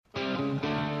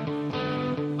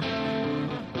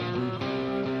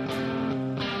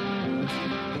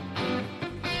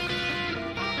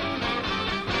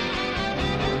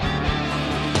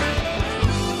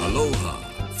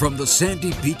From the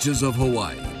sandy beaches of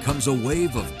Hawaii comes a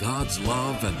wave of God's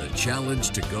love and the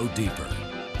challenge to go deeper.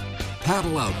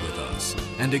 Paddle out with us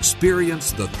and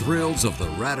experience the thrills of the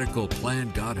radical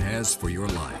plan God has for your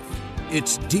life.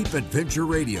 It's Deep Adventure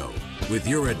Radio with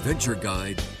your adventure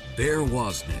guide, Bear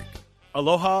Woznick.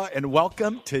 Aloha and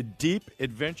welcome to Deep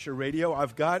Adventure Radio.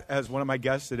 I've got as one of my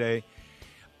guests today,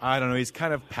 I don't know, he's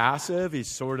kind of passive. He's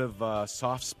sort of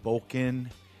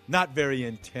soft-spoken, not very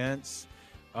intense.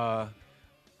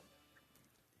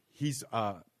 He's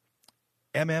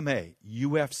MMA,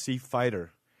 UFC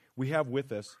fighter. We have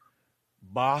with us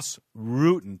Bas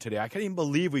Rutten today. I can't even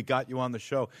believe we got you on the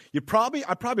show. I'm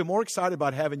probably more excited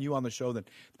about having you on the show than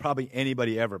probably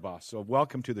anybody ever, Bas. So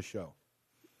welcome to the show.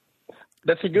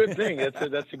 That's a good thing.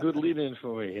 That's a good lead-in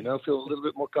for me. I feel a little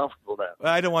bit more comfortable now.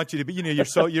 I don't want you to be.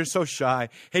 You're so shy.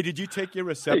 Hey, did you take your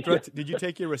Receptra? Did you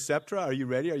take your Receptra? Are you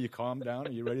ready? Are you calmed down?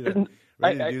 Are you ready to do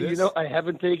this? I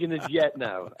haven't taken it yet.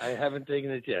 Now I haven't taken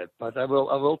it yet, but I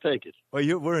will take it.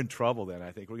 Well, we're in trouble then.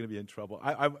 I think we're going to be in trouble.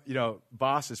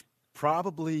 Bas is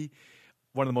probably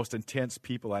one of the most intense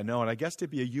people I know, and I guess to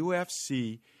be a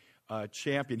UFC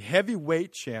champion,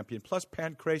 heavyweight champion, plus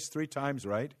pancrase 3 times,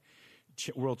 right?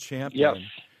 World champion. Yes.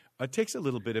 It takes a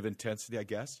little bit of intensity, I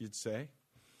guess you'd say.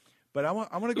 But I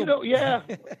want to go. Yeah.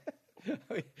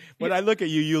 When I look at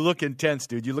you, you look intense,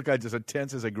 dude. You look as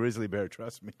intense as a grizzly bear.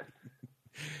 Trust me.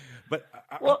 But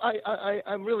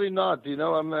I'm really not.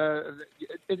 I'm.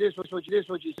 It is what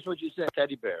you said,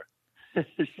 teddy bear.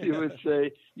 She would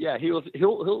say, yeah,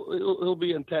 he'll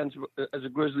be intense as a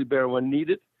grizzly bear when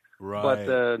needed. Right.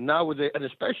 But nowadays, and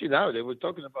especially now, they were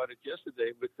talking about it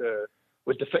yesterday with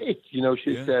the faith.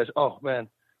 She says, "Oh man,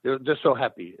 they're so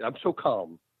happy. I'm so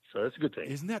calm." So that's a good thing.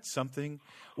 Isn't that something?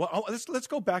 Well, let's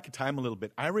go back in time a little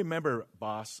bit. I remember,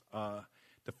 Bas,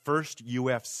 the first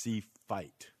UFC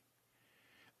fight.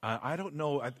 I don't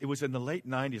know. It was in the late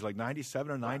 '90s, like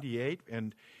 '97 or '98,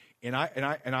 and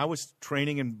I was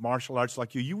training in martial arts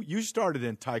like you. You started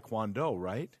in Taekwondo,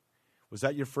 right? Was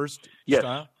that your first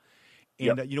style?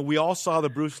 And yep. We all saw the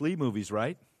Bruce Lee movies,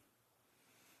 right?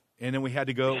 And then we had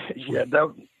to go. Yeah.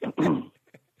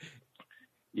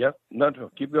 Yep. No,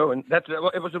 keep going.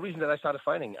 It was the reason that I started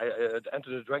fighting.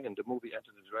 Enter the Dragon, the movie Enter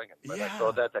the Dragon. When I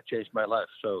saw that changed my life.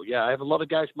 So yeah, I have a lot of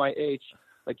guys my age,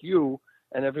 like you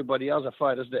and everybody else, are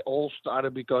fighters. They all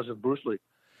started because of Bruce Lee.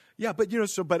 Yeah, but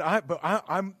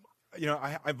I'm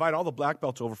I invite all the black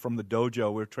belts over from the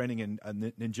dojo. We're training in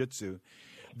ninjutsu.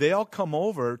 They all come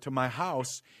over to my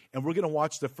house, and we're going to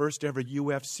watch the first ever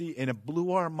UFC. And it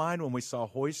blew our mind when we saw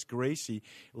Royce Gracie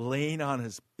laying on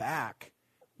his back,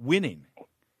 winning.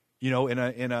 In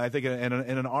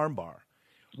an arm bar.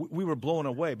 We were blown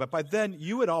away. But by then,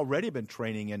 you had already been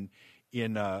training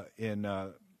in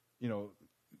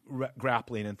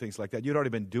grappling and things like that. You'd already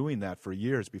been doing that for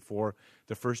years before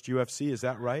the first UFC. Is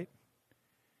that right?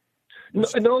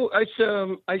 No.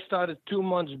 I started 2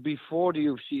 months before the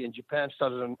UFC in Japan.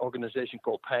 Started an organization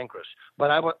called Pancrase.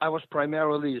 But I was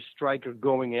primarily a striker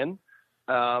going in.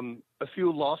 A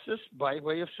few losses by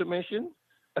way of submission.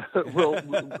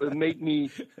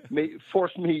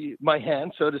 Force me my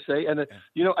hand, so to say. And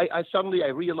I suddenly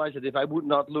realized that if I would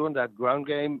not learn that ground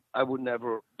game, I would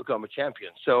never become a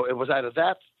champion. So it was either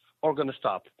that or going to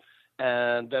stop.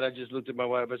 And then I just looked at my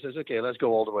wife and says, "Okay, let's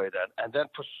go all the way then." And then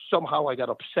somehow I got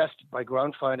obsessed by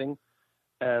ground fighting,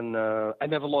 and I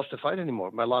never lost a fight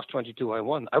anymore. My last 22, I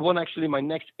won. I won actually my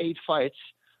next 8 fights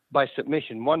by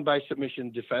submission. One by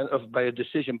submission, by a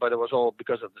decision, but it was all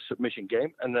because of the submission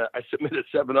game. And I submitted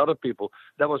 7 other people.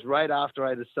 That was right after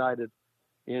I decided,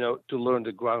 to learn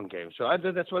the ground game. So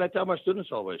that's what I tell my students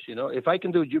always. If I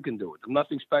can do it, you can do it. I'm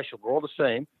nothing special. We're all the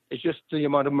same. It's just the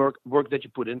amount of work that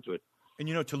you put into it. And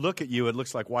to look at you, it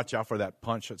looks like watch out for that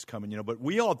punch that's coming. But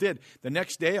we all did. The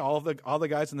next day, all the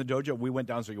guys in the dojo, we went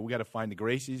down and said, we got to find the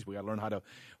Gracies. We got to learn how to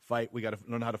fight. We got to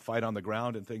learn how to fight on the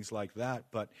ground and things like that.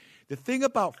 But the thing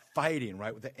about fighting,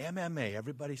 right, with the MMA,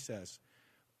 everybody says,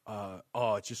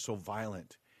 it's just so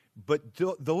violent. But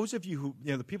those of you who,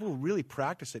 the people who really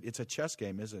practice it, it's a chess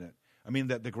game, isn't it? I mean,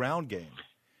 the ground game.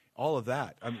 All of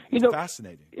that. I mean, it's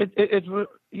fascinating. It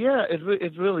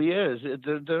really is.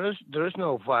 There is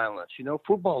no violence.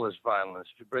 Football is violence.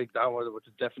 If you break down what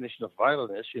the definition of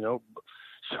violence is,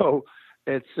 so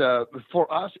it's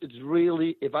for us. It's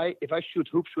really if I shoot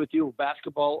hoops with you,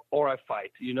 basketball, or I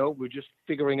fight. We're just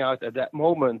figuring out at that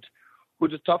moment who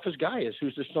the toughest guy is,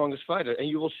 who's the strongest fighter, and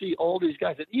you will see all these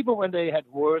guys that even when they had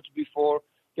words before,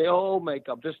 they all make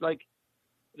up. Just like.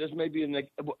 There's maybe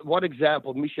one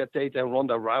example, Misha Tate and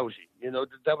Ronda Rousey.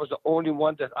 That was the only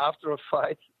one that after a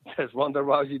fight, that Ronda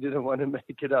Rousey didn't want to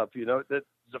make it up. That's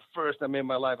the first time in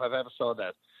my life I've ever saw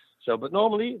that. So, but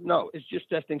normally, no, it's just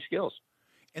testing skills.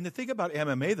 And the thing about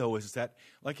MMA, though, is that,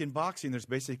 like in boxing, there's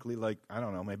basically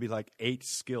maybe 8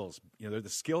 skills. The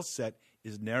skill set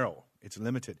is narrow. It's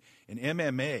limited. In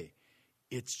MMA,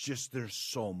 it's just there's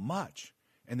so much.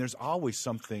 And there's always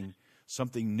something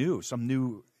new,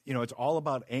 it's all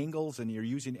about angles, and you're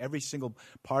using every single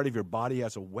part of your body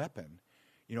as a weapon.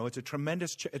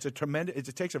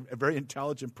 It takes a very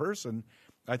intelligent person,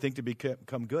 I think, to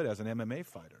become good as an MMA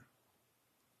fighter.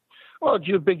 Well,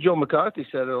 Big Joe McCarthy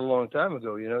said it a long time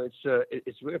ago.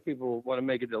 It's where people want to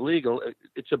make it illegal.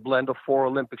 It's a blend of 4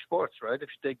 Olympic sports, right? If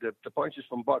you take the punches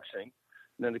from boxing,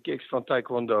 then the kicks from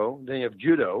taekwondo, then you have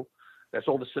judo. That's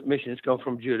all the submissions come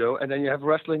from judo, and then you have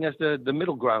wrestling as the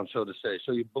middle ground, so to say.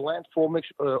 So you blend 4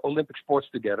 Olympic sports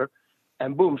together,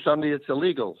 and boom, suddenly it's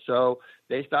illegal. So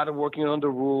they started working on the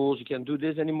rules. You can't do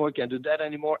this anymore, you can't do that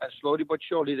anymore, and slowly but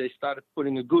surely they started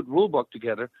putting a good rule book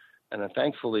together, and then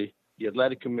thankfully the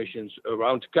athletic commissions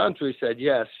around the country said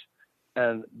yes,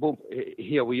 and boom,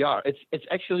 here we are. It's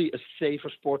actually a safer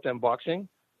sport than boxing,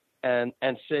 and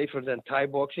safer than Thai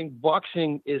boxing.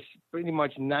 Boxing is pretty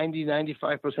much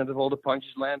 95% of all the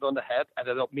punches land on the head, and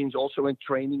that means also in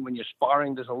training when you're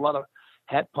sparring, there's a lot of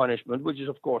head punishment, which is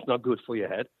of course not good for your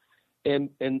head. In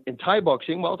Thai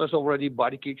boxing, well, there's already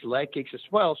body kicks, leg kicks as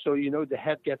well, so the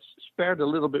head gets spared a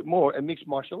little bit more. And mixed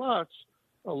martial arts,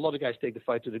 a lot of guys take the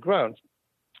fight to the ground,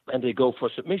 and they go for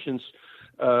submissions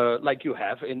like you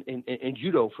have in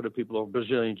judo for the people of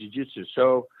Brazilian Jiu-Jitsu.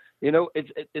 So,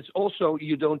 it's also,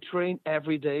 you don't train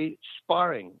every day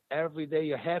sparring. Every day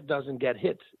your head doesn't get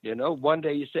hit. One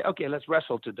day you say, okay, let's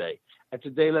wrestle today. And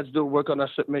today let's work on our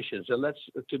submissions. And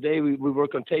today we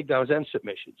work on takedowns and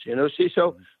submissions.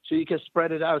 So you can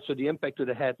spread it out so the impact to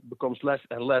the head becomes less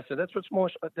and less. And that's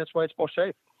why it's more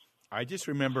safe. I just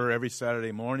remember every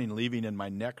Saturday morning leaving and my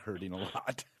neck hurting a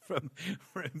lot from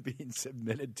being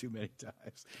submitted too many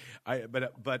times.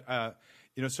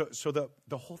 So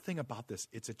the whole thing about this,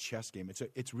 it's a chess game.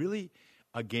 It's really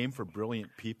a game for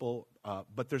brilliant people,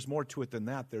 but there's more to it than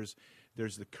that. There's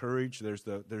the courage. There's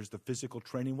the physical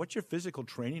training. What's your physical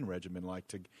training regimen like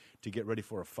to get ready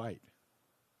for a fight?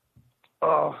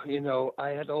 Oh, I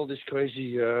had all these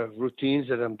crazy routines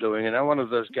that I'm doing, and I'm one of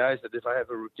those guys that if I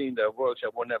have a routine that works, I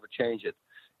will never change it.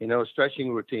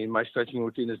 Stretching routine. My stretching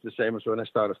routine is the same as when I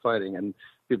started fighting, and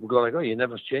people go like, "Oh, you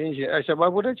never change it." I said, "Why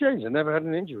would I change? I never had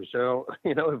an injury, so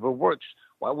if it works,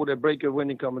 why would I break a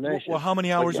winning combination?" Well, how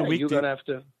many hours a week?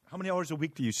 How many hours a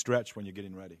week do you stretch when you're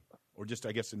getting ready, or just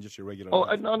in just your regular? Oh,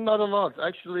 life? not a lot.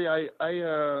 Actually,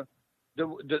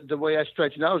 the way I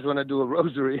stretch now is when I do a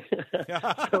rosary.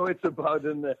 So it's about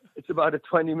a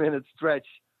 20-minute stretch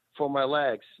for my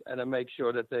legs, and I make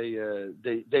sure that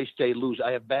they stay loose.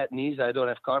 I have bad knees. I don't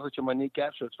have cartilage on my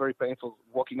kneecaps, so it's very painful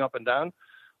walking up and down.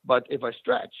 But if I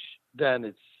stretch, then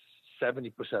it's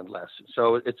 70% less.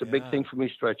 So it's a big thing for me,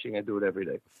 stretching. I do it every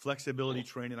day. Flexibility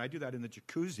training. I do that in the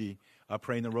jacuzzi,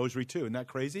 praying the rosary too. Isn't that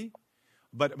crazy?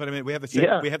 But I mean, we have the same.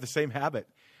 Yeah. We have the same habit.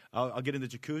 I'll get in the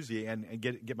jacuzzi and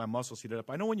get my muscles heated up.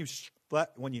 I know when you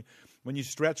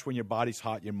stretch, when your body's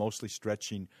hot, you're mostly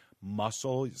stretching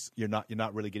muscles. You're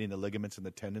not really getting the ligaments and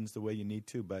the tendons the way you need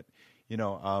to. But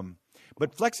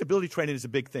but flexibility training is a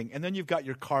big thing. And then you've got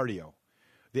your cardio,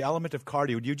 the element of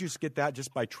cardio. Do you just get that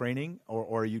just by training,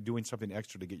 or are you doing something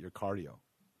extra to get your cardio?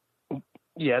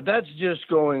 Yeah, that's just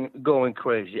going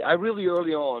crazy. I really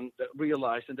early on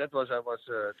realized, and that's why I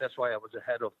was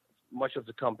ahead of much of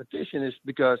the competition, is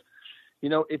because,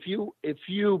 if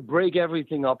you break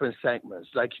everything up in segments,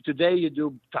 like today you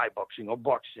do Thai boxing or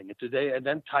boxing, and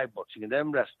then Thai boxing, and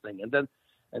then wrestling,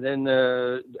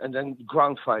 and then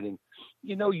ground fighting,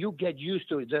 you get used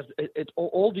to it.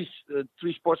 All these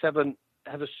 3 sports have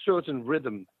a certain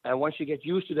rhythm, and once you get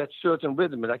used to that certain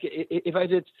rhythm, like if I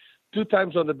did 2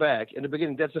 times on the back in the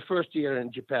beginning, that's the first year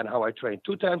in Japan how I trained.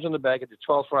 2 times on the back, I did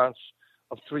 12 rounds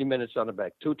of 3 minutes on the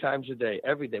back, 2 times a day,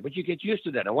 every day. But you get used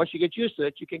to that, and once you get used to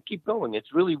it, you can keep going.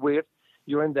 It's really weird.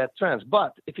 You're in that trance.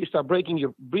 But if you start breaking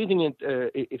your breathing,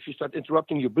 if you start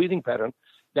interrupting your breathing pattern,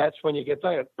 that's when you get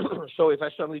tired. So if I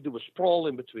suddenly do a sprawl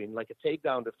in between, like a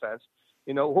takedown defense,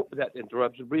 that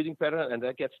interrupts the breathing pattern, and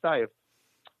that gets tired.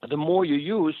 The more you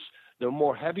use, the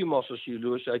more heavy muscles you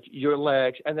lose, like your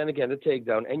legs, and then again the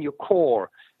takedown, and your core.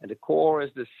 And the core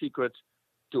is the secret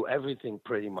to everything,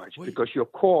 pretty much. Wait. Because your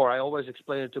core, I always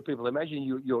explain it to people.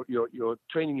 Imagine you're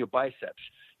training your biceps.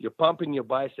 You're pumping your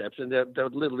biceps, and they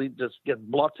literally just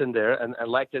get blood in there, and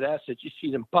lactic acid, you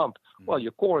see them pump. Mm-hmm. Well,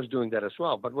 your core is doing that as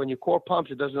well. But when your core pumps,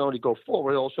 it doesn't only go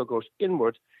forward, it also goes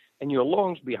inward, and your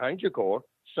lungs behind your core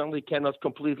suddenly cannot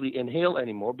completely inhale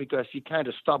anymore because you kind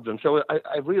of stop them. So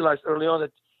I realized early on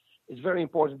that it's very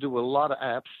important to do a lot of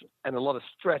abs and a lot of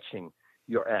stretching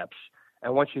your abs.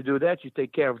 And once you do that, you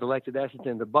take care of the lactic acid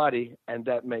in the body, and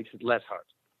that makes it less hard.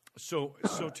 So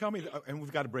tell me, and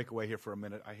we've got to break away here for a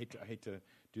minute. I hate to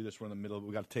do this. We're in the middle.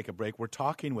 We've got to take a break. We're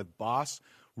talking with Bas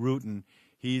Rutten.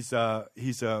 He's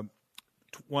 22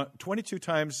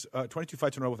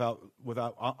 fights in a row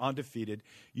without undefeated,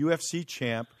 UFC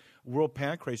champ, world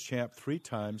pancrase champ 3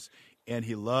 times, and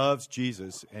he loves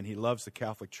Jesus and he loves the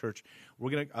Catholic Church.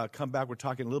 We're going to come back. We're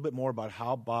talking a little bit more about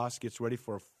how Bas gets ready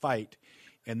for a fight,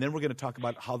 and then we're going to talk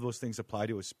about how those things apply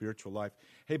to his spiritual life.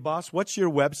 Hey, Bas, what's your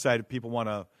website if people want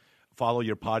to follow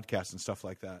your podcast and stuff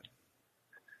like that?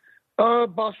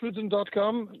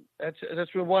 BasRutten.com.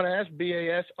 That's with one S,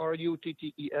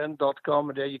 BASRUTTEN.com,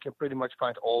 and there you can pretty much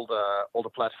find all the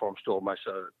platforms to all my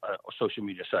social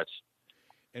media sites.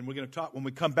 And we're going to talk when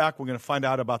we come back. We're going to find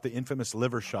out about the infamous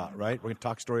liver shot, right? We're going to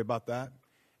talk a story about that.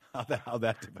 How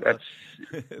that developed.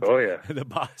 Oh yeah, the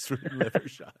Bas Rutten liver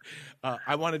shot.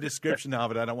 I want a description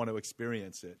of it. I don't want to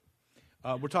experience it.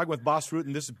 We're talking with Bas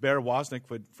Rutten. This is Bear Woznick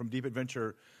from Deep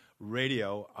Adventure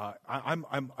Radio.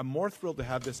 I'm more thrilled to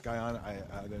have this guy on.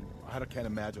 I can't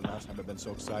imagine last time I've been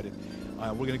so excited.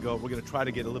 We're gonna try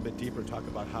to get a little bit deeper and talk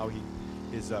about how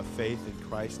his faith in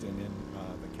Christ and in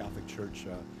the Catholic Church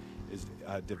is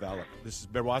developed. This is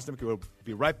Bear Woznick. We'll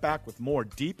be right back with more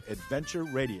Deep Adventure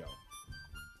Radio.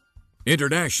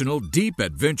 International Deep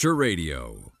Adventure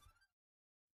Radio.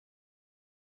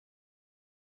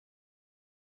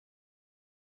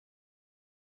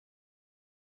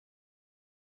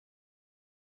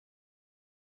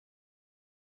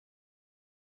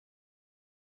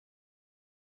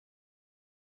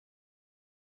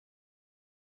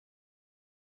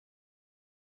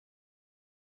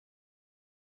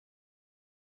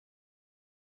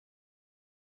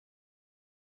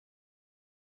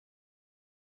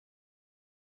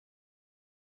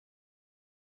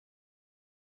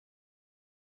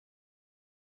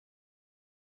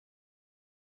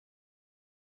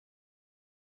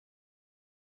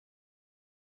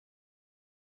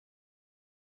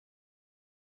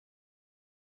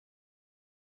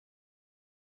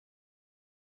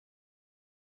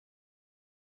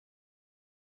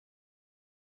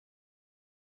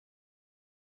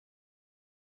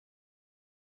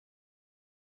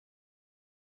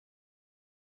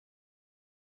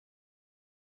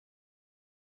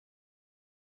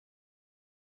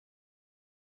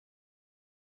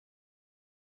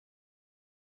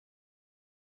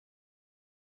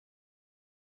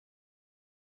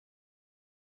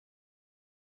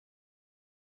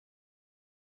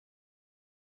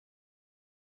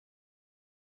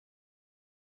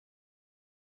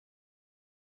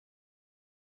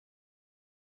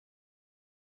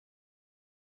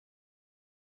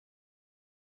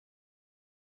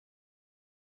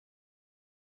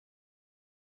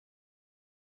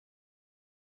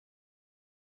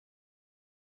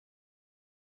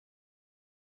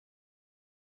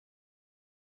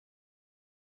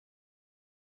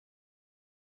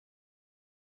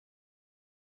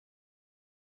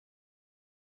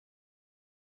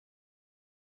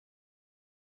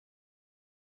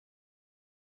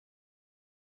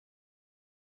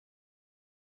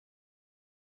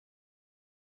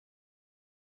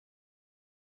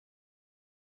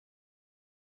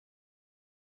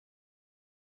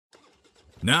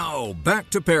 Now, back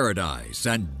to Paradise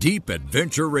and Deep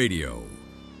Adventure Radio.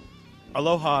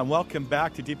 Aloha and welcome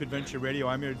back to Deep Adventure Radio.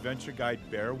 I'm your adventure guide,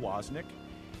 Bear Woznick,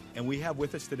 and we have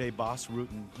with us today Bas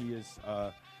Rutten. He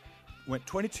went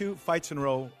 22 fights in a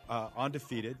row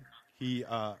undefeated. He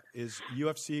is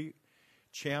UFC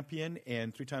champion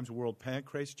and 3 times world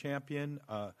pancrase champion,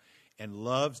 and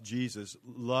loves Jesus,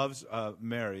 loves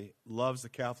Mary, loves the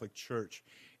Catholic Church,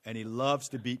 and he loves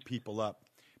to beat people up.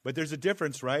 But there's a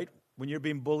difference, right? When you're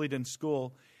being bullied in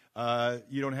school,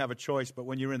 you don't have a choice. But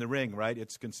when you're in the ring, right,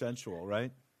 it's consensual,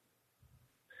 right?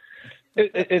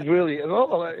 It really,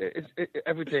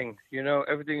 everything,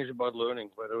 everything is about learning,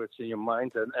 whether it's in your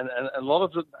mind. And a lot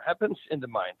of it happens in the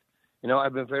mind.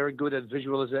 I've been very good at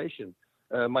visualization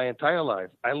my entire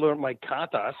life. I learned my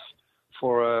katas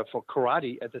for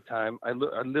karate at the time. I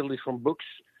literally from books.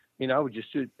 I would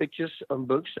just do pictures on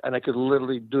books, and I could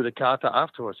literally do the kata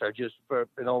afterwards. I just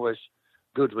been always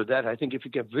good with that. I think if you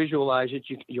can visualize it,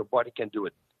 your body can do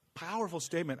it. Powerful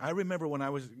statement. I remember when I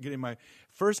was getting my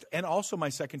first and also my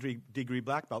second degree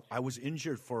black belt, I was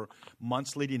injured for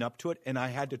months leading up to it, and I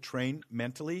had to train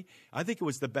mentally. I think it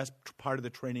was the best part of the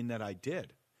training that I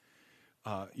did,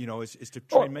 is to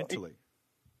train mentally.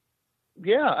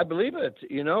 Yeah, I believe it.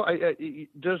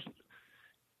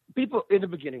 people in the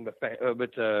beginning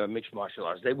with mixed martial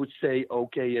arts, they would say,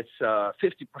 okay, it's 50%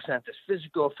 is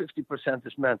physical, 50%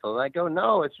 is mental. And I go,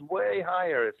 no, it's way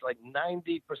higher. It's like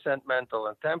 90% mental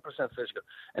and 10% physical.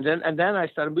 And then I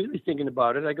started really thinking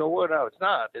about it. I go, well, no, it's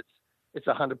not. It's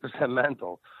 100%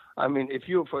 mental. I mean, if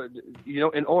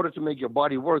in order to make your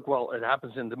body work, well, it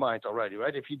happens in the mind already,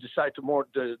 right? If you decide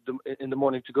in the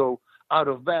morning to go out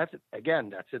of bed, again,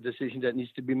 that's a decision that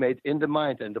needs to be made in the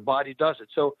mind, and the body does it.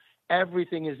 So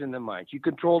everything is in the mind. You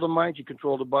control the mind, you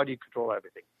control the body, you control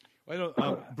everything.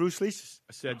 Well, Bruce Lee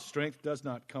said strength does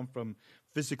not come from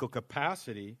physical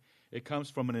capacity. It comes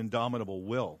from an indomitable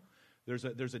will. There's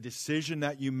a decision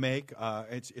that you make.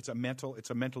 It's a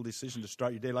mental decision to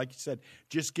start your day. Like you said,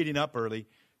 just getting up early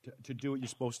to do what you're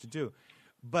supposed to do.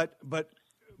 But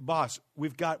Bas, we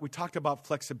talked about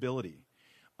flexibility.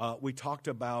 We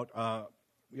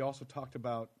also talked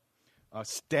about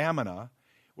stamina.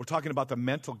 We're talking about the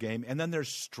mental game, and then there's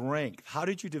strength. How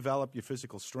did you develop your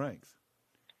physical strength?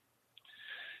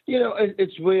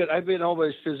 It's weird. I've been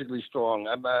always physically strong.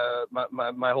 I'm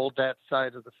my whole dad's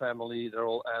side of the family, they're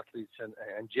all athletes and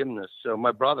gymnasts. So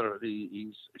my brother,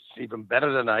 he's even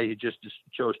better than I. He just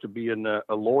chose to be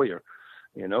a lawyer,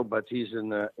 but he's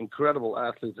an incredible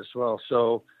athlete as well.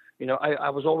 So, I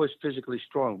was always physically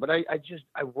strong, but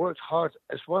I worked hard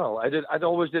as well. I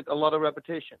always did a lot of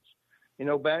repetitions.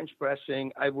 Bench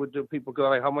pressing, I would do. People go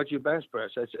like, how much you bench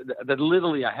press? I said that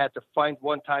literally I had to find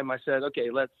one time. I said, okay,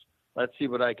 let's see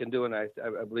what I can do. And I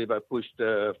believe I pushed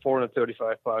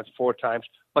 435 pounds 4 times.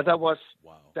 But that was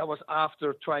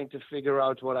after trying to figure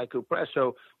out what I could press.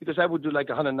 So because I would do like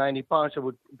 190 pounds, I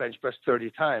would bench press 30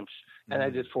 times. And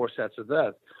I did 4 sets of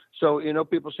that. So,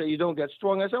 people say you don't get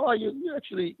strong. I say, well,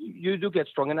 you do get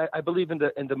strong. And I believe in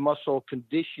the muscle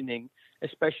conditioning,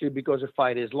 especially because a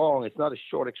fight is long. It's not a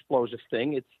short, explosive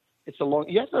thing. It's a long.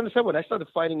 You have to understand, when I started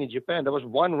fighting in Japan, there was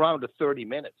one round of 30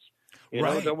 minutes.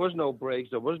 There was no breaks,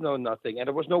 there was no nothing, and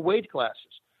there was no weight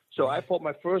classes. So I fought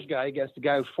my first guy against a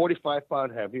guy who's 45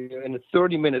 pounds heavier in a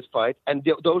 30-minute fight, and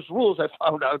those rules I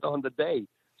found out on the day.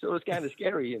 So it was kind of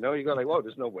scary, You go like, whoa,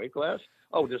 there's no weight class.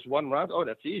 Oh, there's one round. Oh,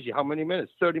 that's easy. How many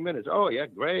minutes? 30 minutes. Oh, yeah,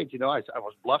 great. I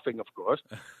was bluffing, of course.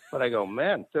 But I go,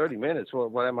 man, 30 minutes. Well,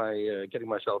 what am I getting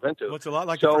myself into? Well, it's a lot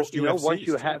like the first UFC. Once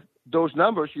you have those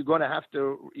numbers, you're going to have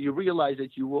to, you realize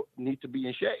that you will need to be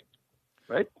in shape,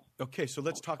 right? Okay, so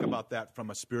let's talk about that from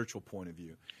a spiritual point of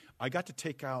view. I got to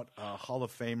take out Hall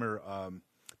of Famer,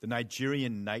 the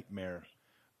Nigerian Nightmare,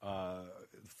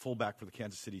 fullback for the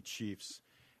Kansas City Chiefs,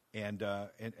 and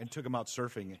took him out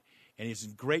surfing. And he's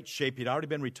in great shape. He'd already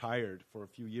been retired for a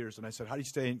few years. And I said, how do you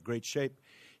stay in great shape?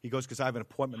 He goes, because I have an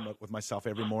appointment with myself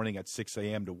every morning at 6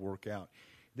 a.m. to work out.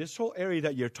 This whole area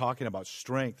that you're talking about,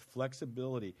 strength,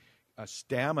 flexibility,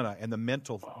 stamina, and the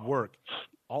mental work,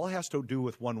 all has to do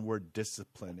with one word,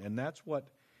 discipline. And that's what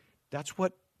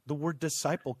the word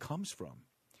disciple comes from.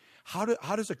 How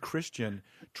does a Christian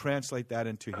translate that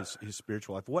into his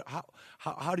spiritual life?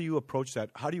 How do you approach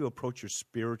that? How do you approach your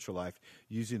spiritual life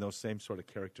using those same sort of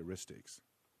characteristics?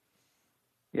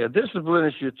 Yeah, discipline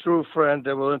is your true friend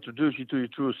that will introduce you to your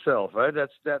true self, right?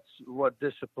 That's what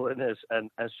discipline is, and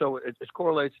so it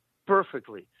correlates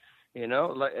perfectly.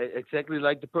 Exactly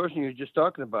like the person you're just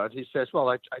talking about. He says, well,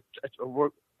 I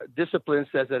work. Discipline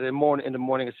says that in the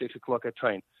morning at 6 o'clock I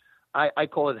train. I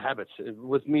call it habits.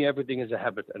 With me, everything is a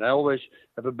habit. And I always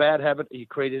have a bad habit, you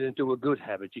create it into a good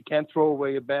habit. You can't throw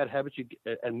away a bad habit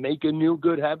and make a new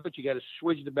good habit. You got to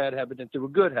switch the bad habit into a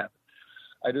good habit.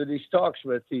 I do these talks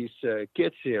with these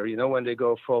kids here, when they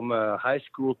go from high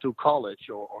school to college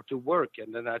or to work.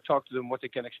 And then I talk to them what they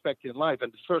can expect in life.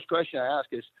 And the first question I ask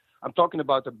is, I'm talking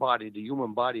about the body, the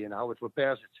human body, and how it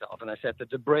repairs itself. And I said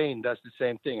that the brain does the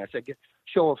same thing. I said,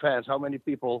 show of hands, how many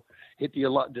people hit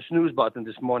the snooze button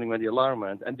this morning when the alarm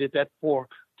went and did that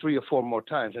 3 or 4 more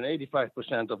times? And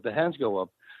 85% of the hands go up.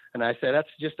 And I said, that's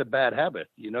just a bad habit.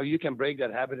 You can break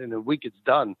that habit in a week, it's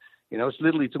done. It's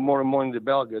literally tomorrow morning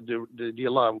the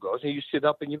alarm goes, and you sit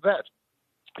up in your bed.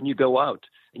 And you go out,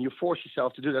 and you force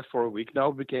yourself to do that for a week. Now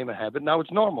it became a habit. Now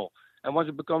it's normal. And once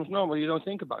it becomes normal, you don't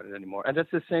think about it anymore. And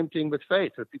that's the same thing with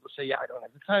faith. Where people say, I don't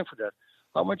have the time for that.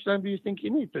 How much time do you think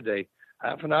you need per day?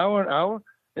 Half an hour, an hour?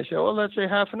 They say, well, let's say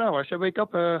half an hour. I say, wake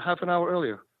up half an hour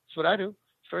earlier. That's what I do.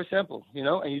 It's very simple,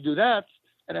 and you do that,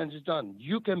 and then it's done.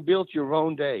 You can build your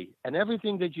own day. And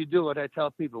everything that you do, what I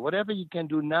tell people, whatever you can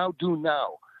do now, do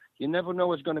now. You never know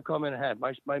what's going to come in ahead.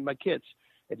 My kids,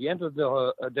 at the end of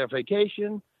their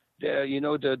vacation, the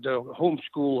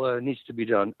homeschool needs to be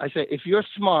done. I say, if you're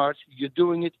smart, you're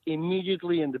doing it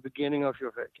immediately in the beginning of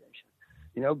your vacation.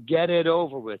 Get it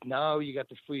over with. Now you got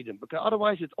the freedom. Because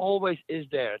otherwise it always is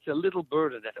there. It's a little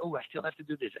burden that, I still have to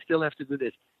do this. I still have to do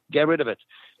this. Get rid of it.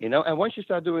 And once you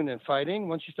start doing it in fighting,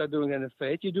 once you start doing it in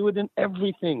faith, you do it in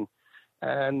everything.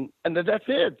 And that's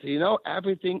it.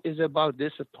 Everything is about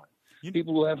discipline.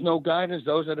 People who have no guidance,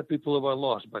 those are the people who are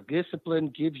lost. But discipline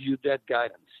gives you that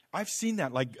guidance. I've seen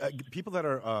that. Like people that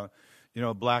are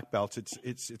black belts,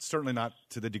 it's certainly not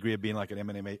to the degree of being like an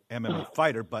MMA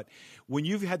fighter, but when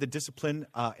you've had the discipline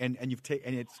and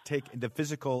it's taken the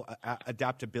physical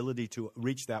adaptability to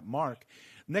reach that mark,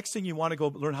 next thing you want to go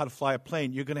learn how to fly a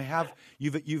plane, you're going to have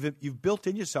you've built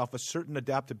in yourself a certain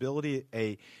adaptability,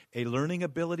 a learning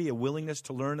ability, a willingness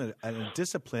to learn, a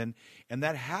discipline, and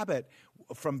that habit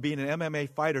from being an MMA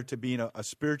fighter to being a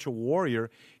spiritual warrior,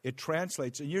 it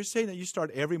translates. And you're saying that you start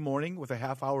every morning with a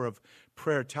half hour of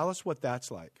prayer. Tell us what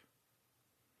that's like.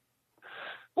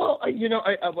 Well, I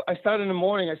start in the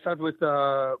morning. I start with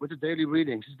the daily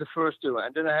readings. It's the first two,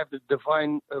 and then I have the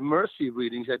Divine Mercy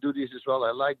readings. I do these as well.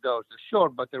 I like those. They're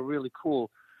short, but they're really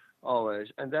cool always.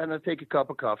 And then I take a cup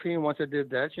of coffee. And once I did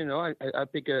that, I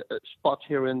pick a spot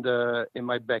here in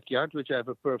my backyard, which I have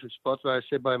a perfect spot where I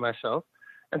sit by myself.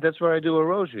 And that's where I do a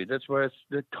rosary. That's where it's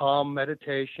the calm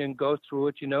meditation, go through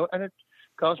it, and it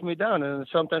calms me down. And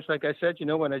sometimes, like I said,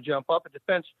 when I jump up, it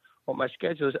depends what my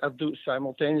schedule is.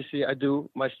 I do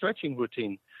my stretching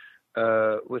routine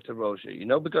with the rosary,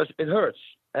 because it hurts.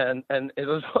 And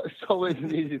it's always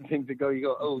an easy thing to go. You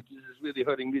go, oh, this is really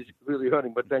hurting. This is really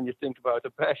hurting. But then you think about the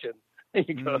passion. And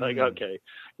you go like, okay,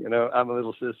 I'm a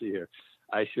little sissy here.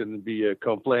 I shouldn't be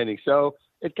complaining. So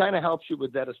it kind of helps you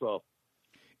with that as well.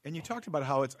 And you talked about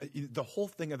how it's the whole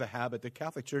thing of the habit. The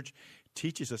Catholic Church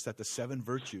teaches us that the 7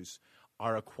 virtues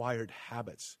are acquired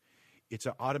habits. It's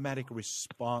an automatic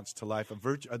response to life,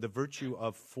 the virtue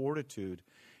of fortitude,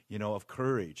 of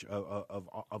courage,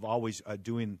 of always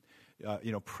doing,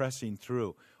 pressing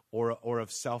through, or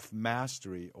of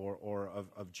self-mastery, or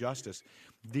of justice.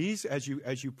 These, as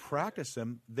you practice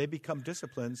them, they become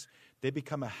disciplines. They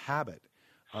become a habit.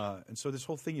 And so this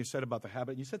whole thing you said about the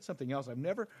habit, you said something else I've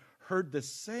never heard this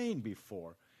saying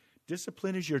before.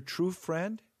 Discipline is your true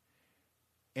friend,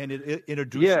 and it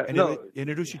introduce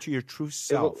you to your true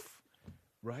self,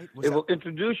 right? It will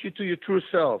introduce you to your true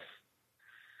self.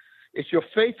 It's your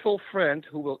faithful friend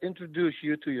who will introduce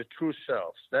you to your true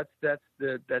self. That's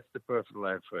the perfect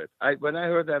line for it. When I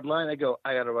heard that line, I go,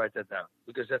 I got to write that down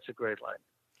because that's a great line.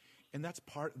 And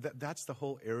that's the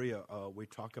whole area we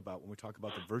talk about when we talk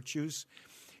about the virtues,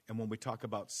 and when we talk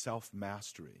about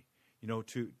self-mastery.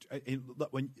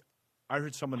 When I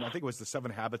heard someone, I think it was the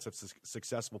 7 Habits of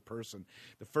Successful Person.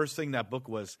 The first thing that book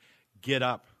was get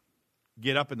up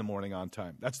in the morning on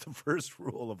time. That's the first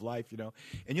rule of life, And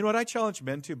you know what I challenge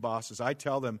men to, Bas, is I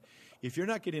tell them, if you're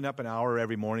not getting up an hour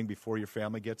every morning before your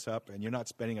family gets up, and you're not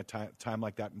spending a time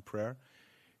like that in prayer,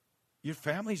 your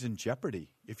family's in jeopardy.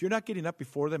 If you're not getting up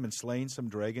before them and slaying some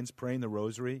dragons, praying the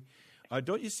rosary,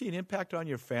 don't you see an impact on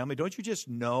your family? Don't you just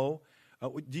know?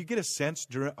 Do you get a sense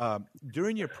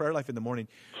during your prayer life in the morning,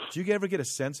 do you ever get a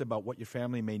sense about what your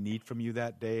family may need from you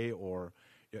that day, or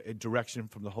a direction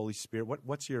from the Holy Spirit?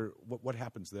 What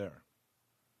happens there?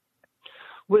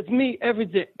 With me,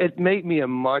 everything, it made me a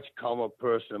much calmer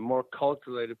person, a more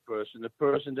calculated person, a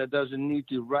person that doesn't need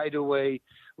to right away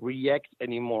react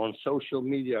anymore on social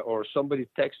media or somebody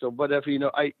text or whatever.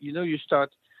 You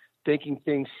start taking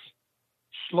things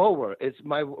slower. It's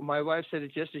my wife said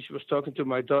it yesterday. She was talking to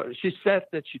my daughter. She said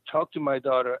that she talked to my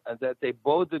daughter and that they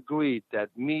both agreed that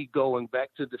me going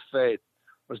back to the faith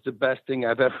was the best thing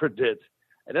I've ever did.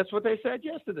 And that's what they said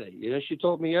yesterday. She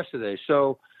told me yesterday.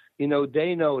 So,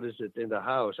 they notice it in the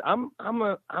house. I'm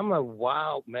a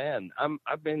wild man.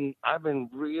 I've been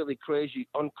really crazy,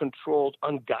 uncontrolled,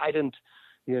 unguided,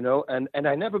 and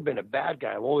I never been a bad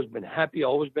guy. I've always been happy,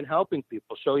 always been helping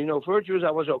people. So, virtues,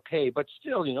 I was okay, but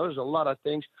still, there's a lot of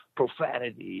things,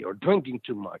 profanity or drinking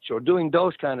too much or doing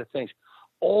those kind of things.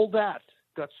 All that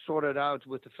got sorted out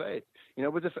with the faith.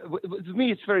 With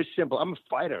me, it's very simple. I'm a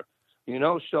fighter,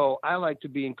 so I like to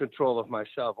be in control of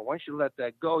myself. And once you let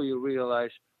that go, you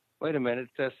realize, wait a minute,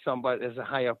 there's a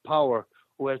higher power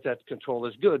who has that control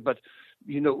is good. But,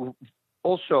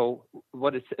 also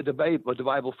what the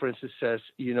Bible, for instance, says,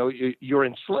 you're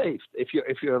enslaved. If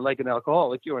you're like an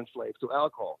alcoholic, you're enslaved to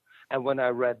alcohol. And when I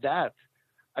read that,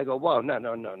 I go, well, no,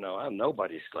 I'm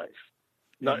nobody's slave.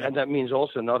 No, and that means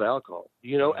also not alcohol,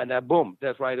 and that boom,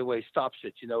 that right away stops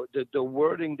it. The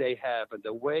wording they have and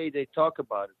the way they talk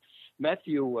about it.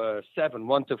 Matthew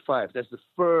 7:1-5. That's the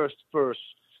first verse,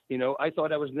 I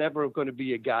thought I was never going to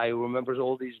be a guy who remembers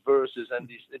all these verses and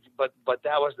these, but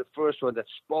that was the first one that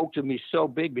spoke to me so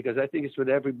big, because I think it's with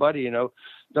everybody.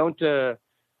 Don't take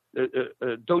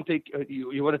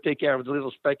you want to take care of the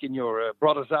little speck in your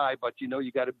brother's eye, but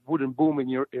you got a wooden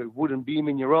beam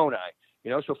in your own eye.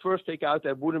 So first take out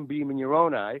that wooden beam in your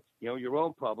own eye, your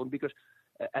own problem,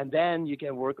 and then you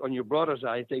can work on your brother's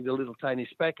eye and take the little tiny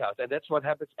speck out. And that's what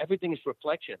happens. Everything is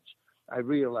reflections. I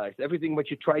realized everything what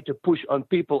you try to push on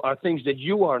people are things that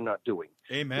you are not doing.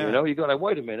 Amen. You got to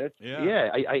wait a minute.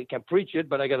 Yeah. I can preach it,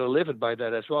 but I got to live it by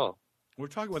that as well. We're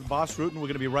talking with Bas Rutten. We're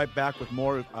going to be right back with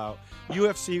more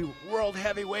UFC World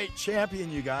Heavyweight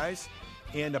Champion, you guys,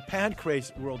 and a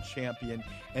Pancrase World Champion,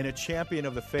 and a champion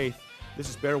of the faith. This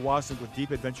is Bear Woznick with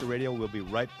Deep Adventure Radio. We'll be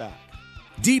right back.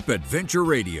 Deep Adventure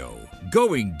Radio,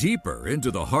 going deeper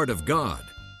into the heart of God.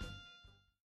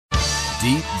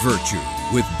 Deep Virtue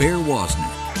with Bear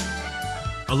Woznick.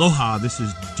 Aloha, this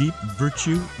is Deep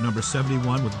Virtue number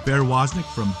 71 with Bear Woznick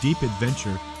from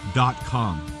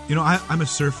deepadventure.com. I'm a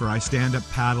surfer. I stand up,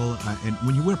 paddle, and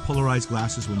when you wear polarized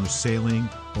glasses when you're sailing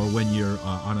or when you're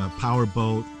on a power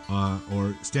boat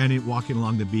or walking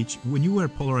along the beach, when you wear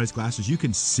polarized glasses, you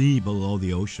can see below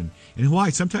the ocean. In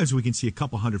Hawaii, sometimes we can see a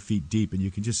couple hundred feet deep, and you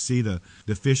can just see the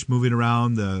fish moving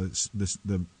around,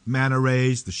 the manta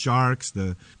rays, the sharks,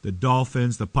 the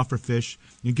dolphins, the puffer fish.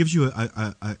 It gives you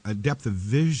a depth of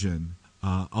vision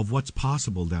of what's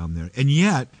possible down there. And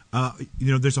yet,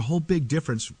 there's a whole big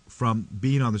difference from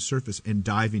being on the surface and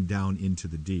diving down into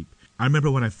the deep. I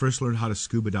remember when I first learned how to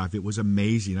scuba dive, it was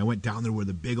amazing. I went down there where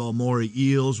the big old moray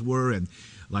eels were, and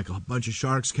like a bunch of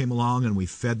sharks came along, and we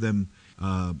fed them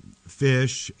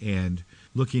fish, and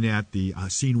looking at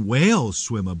seeing whales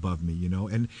swim above me,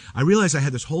 and I realized I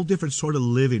had this whole different sort of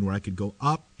living where I could go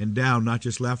up and down, not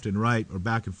just left and right or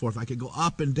back and forth. I could go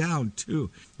up and down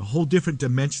too, a whole different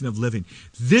dimension of living.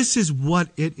 This is what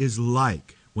it is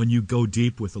like when you go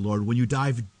deep with the Lord, when you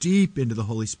dive deep into the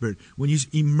Holy Spirit, when you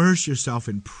immerse yourself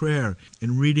in prayer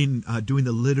and reading, doing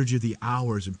the liturgy of the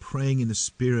hours and praying in the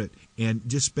Spirit and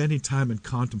just spending time in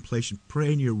contemplation,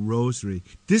 praying your rosary.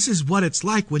 This is what it's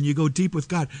like when you go deep with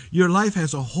God. Your life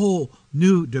has a whole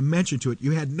new dimension to it.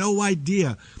 You had no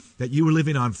idea that you were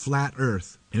living on flat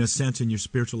earth, in a sense, in your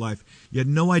spiritual life. You had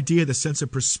no idea the sense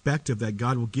of perspective that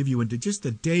God will give you into just the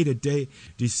day-to-day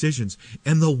decisions.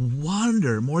 And the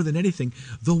wonder, more than anything,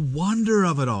 the wonder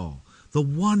of it all, the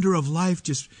wonder of life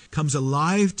just comes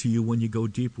alive to you when you go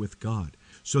deep with God.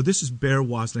 So this is Bear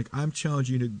Woznick. I'm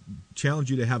challenging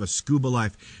you to have a scuba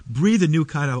life. Breathe a new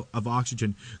kind of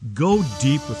oxygen. Go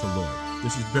deep with the Lord.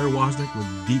 This is Bear Woznick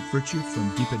with Deep Virtue from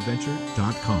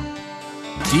deepadventure.com.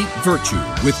 Deep Virtue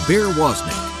with Bear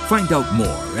Woznick. Find out more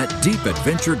at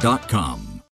deepadventure.com.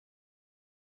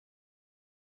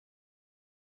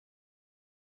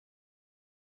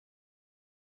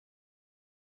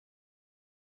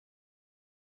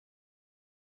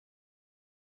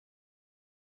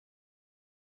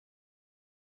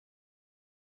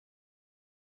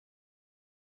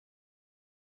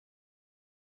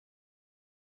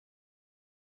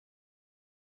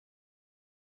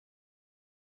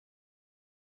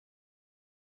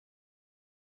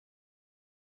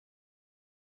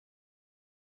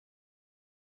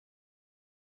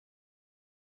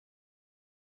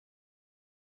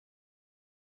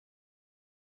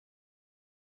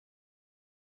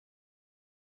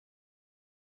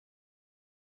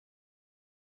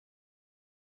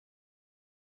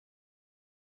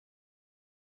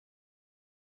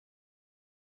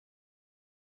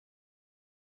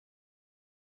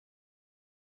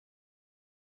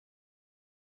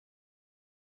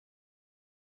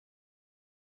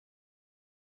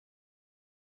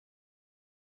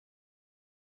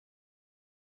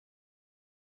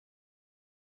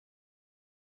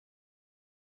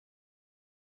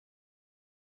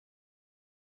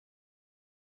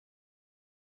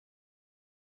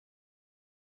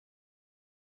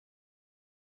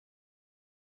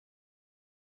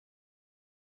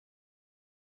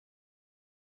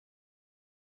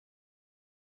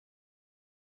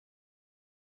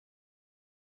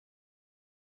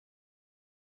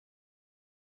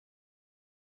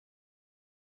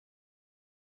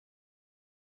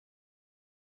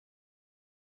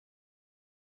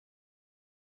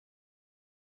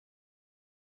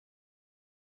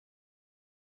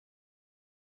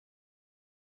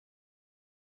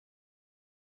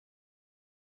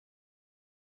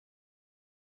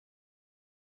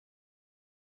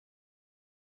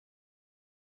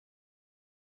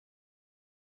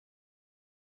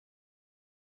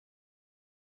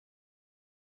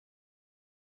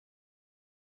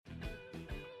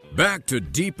 Back to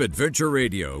Deep Adventure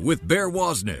Radio with Bear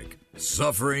Woznick.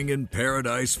 Suffering in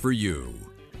paradise for you.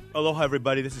 Aloha,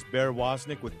 everybody. This is Bear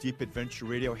Woznick with Deep Adventure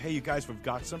Radio. Hey, you guys, we've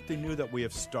got something new that we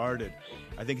have started.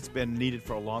 I think it's been needed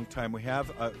for a long time. We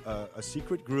have a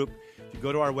secret group. If you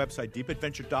go to our website,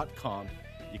 deepadventure.com,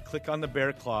 you click on the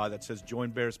bear claw that says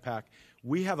Join Bears Pack.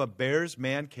 We have a Bears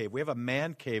Man Cave. We have a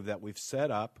man cave that we've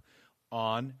set up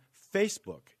on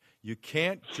Facebook. You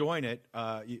can't join it.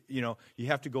 You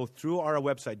have to go through our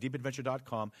website,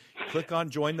 deepadventure.com, click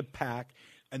on Join the Pack,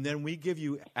 and then we give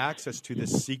you access to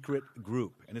this secret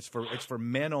group. And it's for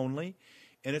men only,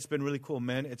 and it's been really cool.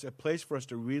 Men, it's a place for us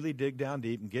to really dig down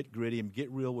deep and get gritty and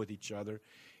get real with each other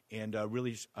and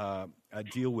really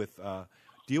deal with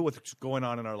what's going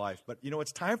on in our life. But,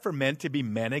 it's time for men to be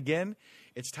men again.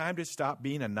 It's time to stop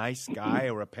being a nice guy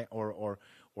or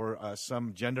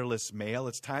some genderless male.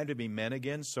 It's time to be men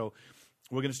again. So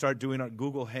we're going to start doing our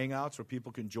Google Hangouts where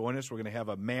people can join us. We're going to have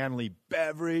a manly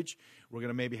beverage. We're going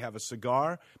to maybe have a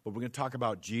cigar, but we're going to talk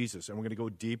about Jesus, and we're going to go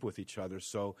deep with each other.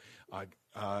 So I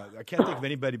can't think of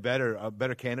anybody better, a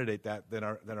better candidate than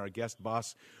our guest,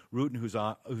 Bas Rutten, who's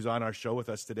on our show with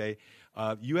us today.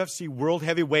 UFC World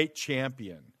Heavyweight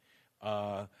Champion,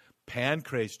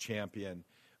 Pancrase Champion,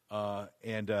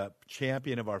 and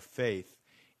champion of our faith.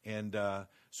 And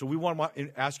so we want to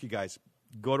ask you guys,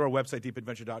 go to our website,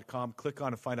 deepadventure.com, click on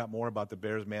and find out more about the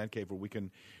Bears Man Cave where we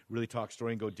can really talk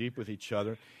story and go deep with each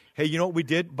other. Hey, you know what we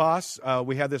did, Boss?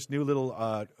 We had this new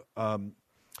little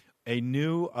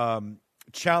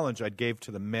challenge I gave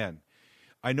to the men.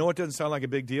 I know it doesn't sound like a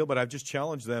big deal, but I've just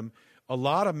challenged them. A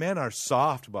lot of men are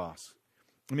soft, Boss.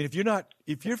 I mean,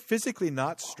 if you're physically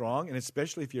not strong, and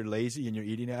especially if you're lazy in your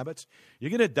eating habits,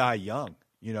 you're going to die young.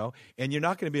 And you're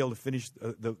not going to be able to finish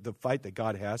the fight that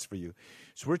God has for you.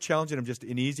 So we're challenging them just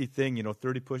an easy thing,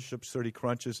 30 push-ups, 30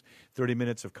 crunches, 30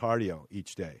 minutes of cardio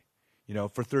each day,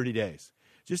 for 30 days,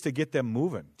 just to get them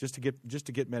moving, just to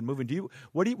get men moving.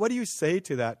 What do you say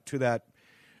to that?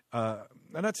 I'm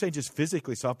not saying just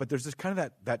physically soft, but there's this kind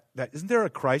of that isn't there a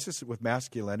crisis with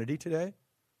masculinity today?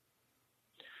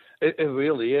 It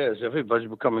really is. Everybody's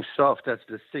becoming soft. That's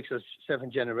the 6 or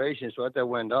 7 generations that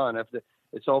went on.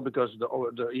 It's all because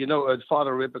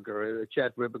Father Ripperger,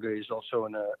 Chad Ripperger, is also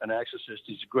an exorcist.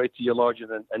 He's a great theologian,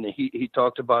 and he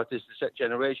talked about this, the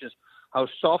generations, how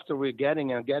softer we're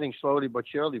getting and getting slowly but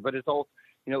surely. But it's all,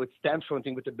 it stems from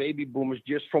thing with the baby boomers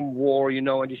just from war,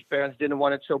 and these parents didn't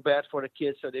want it so bad for the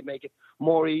kids, so they make it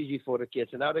more easy for the kids.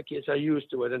 And now the kids are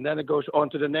used to it, and then it goes on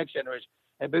to the next generation.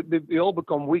 And we all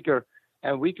become weaker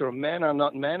and weaker. Men are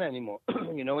not men anymore.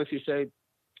 If you say,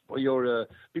 or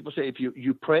people say if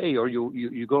you pray or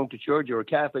you go into church, you're a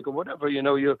Catholic or whatever,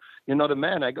 you're not a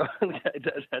man. I go,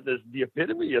 that is the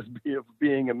epitome of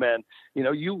being a man.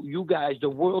 You guys, the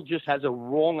world just has a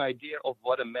wrong idea of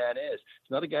what a man is.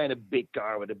 It's not a guy in a big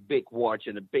car with a big watch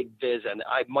and a big this and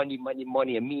I money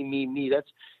and me.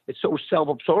 It's so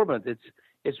self-absorbent.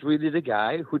 It's really the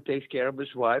guy who takes care of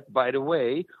his wife, by the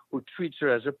way, who treats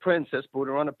her as a princess, put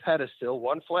her on a pedestal,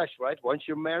 one flesh, right? Once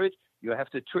you're married, you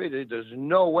have to treat her. There's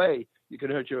no way you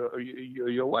can hurt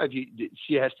your wife.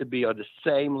 She has to be on the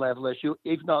same level as you,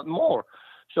 if not more.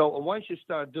 So once you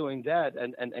start doing that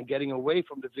and getting away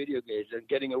from the video games and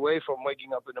getting away from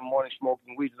waking up in the morning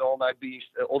smoking weed and all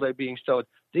day being stoned,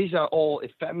 these are all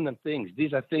effeminate things.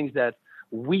 These are things that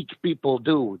weak people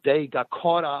do. They got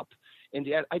caught up in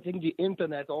the end. I think the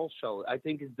internet also, I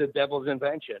think it's the devil's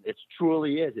invention. It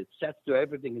truly is. It sets to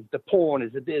everything. It's the porn,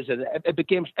 it's this, and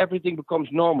everything becomes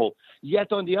normal.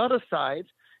 Yet on the other side,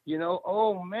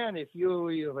 oh man, if you're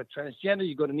a transgender,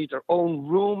 you're going to need your own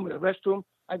room, a restroom.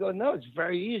 I go, no, it's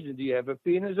very easy. Do you have a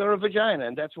penis or a vagina?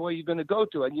 And that's where you're going to go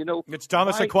to. And it's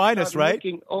Thomas Aquinas, right?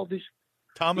 All these,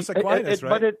 Thomas Aquinas,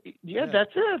 right?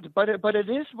 That's it. But it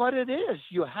is what it is.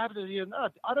 You have to. You're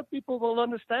not. Other people will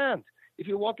understand. If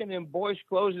you're walking in boys'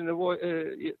 clothes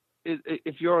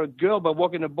if you're a girl but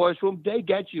walking in a boys' room, they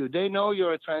get you. They know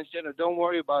you're a transgender. Don't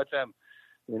worry about them.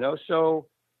 So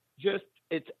just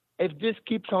if this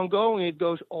keeps on going, it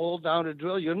goes all down the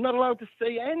drill. You're not allowed to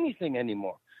say anything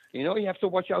anymore. You have to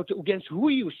watch out against who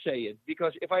you say it,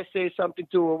 because if I say something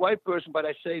to a white person, but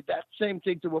I say that same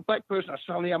thing to a black person,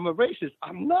 suddenly I'm a racist.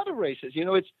 I'm not a racist.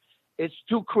 It's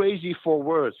too crazy for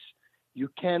words. You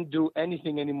can't do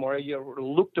anything anymore. You're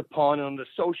looked upon on the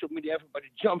social media. Everybody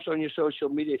jumps on your social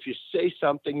media. If you say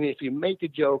something, if you make a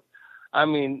joke, I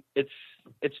mean, it's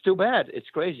too bad. It's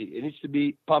crazy. It needs to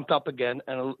be pumped up again,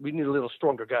 and we need a little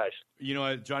stronger guys.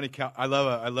 I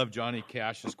love Johnny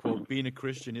Cash's quote: "Being a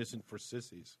Christian isn't for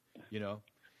sissies."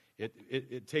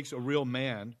 It takes a real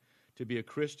man to be a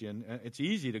Christian. It's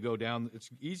easy to go down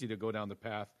the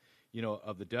path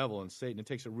of the devil and Satan. It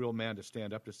takes a real man to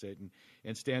stand up to Satan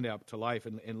and stand up to life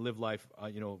and live life,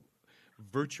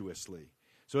 virtuously.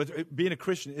 So being a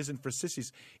Christian isn't for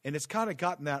sissies. And it's kind of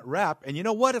gotten that rap. And you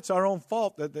know what? It's our own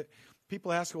fault that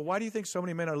people ask, well, why do you think so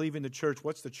many men are leaving the church?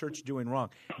 What's the church doing wrong?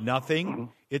 Nothing.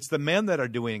 It's the men that are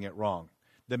doing it wrong.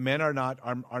 The men are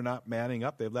not manning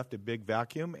up. They've left a big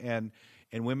vacuum, and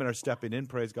women are stepping in,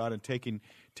 praise God, and taking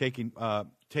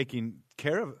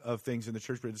care of things in the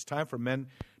church. But it's time for men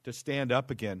to stand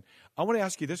up again. I want to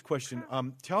ask you this question.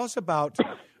 Tell us about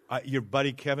your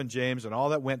buddy Kevin James and all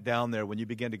that went down there when you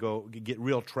began to get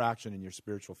real traction in your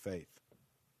spiritual faith.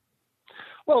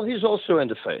 Well, he's also in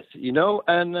the faith,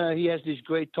 and he has these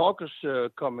great talkers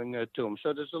coming to him.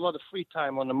 So there's a lot of free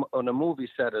time on a movie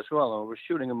set as well. And we're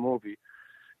shooting a movie,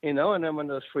 and then when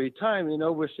there's free time,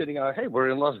 we're sitting out. Hey,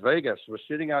 we're in Las Vegas. We're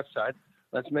sitting outside.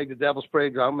 Let's make the Devil's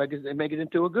Playground, make it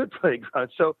into a good playground.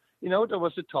 So, there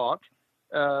was a talk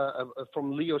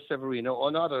from Leo Severino,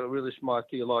 another really smart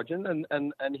theologian,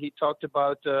 and he talked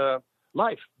about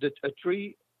life, a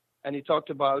tree. And he talked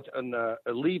about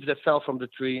a leaf that fell from the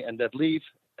tree, and that leaf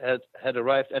had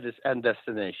arrived at its end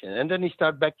destination. And then he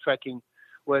started backtracking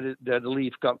where the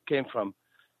leaf came from.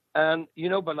 And,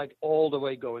 but like all the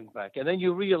way going back. And then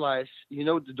you realize,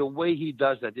 the way he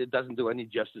does that, it doesn't do any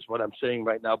justice what I'm saying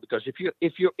right now. Because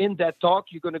if you're in that talk,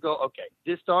 you're going to go, okay,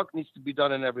 this talk needs to be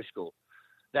done in every school.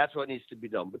 That's what needs to be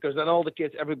done. Because then all the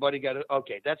kids, everybody got it.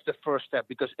 Okay, that's the first step.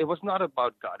 Because it was not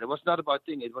about God. It was not about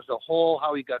things. It was the whole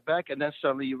how he got back. And then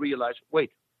suddenly you realize,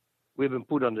 wait, we've been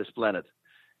put on this planet.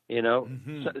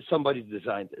 Somebody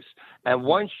designed this. And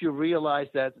once you realize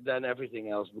that, then everything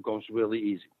else becomes really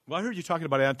easy. Well, I heard you talking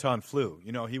about Anton Flew.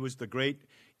 He was the great,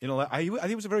 I think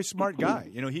he was a very smart guy.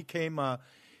 He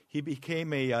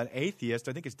became an atheist.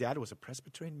 I think his dad was a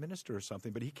Presbyterian minister or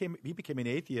something, but he became an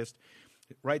atheist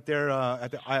right there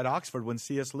at Oxford when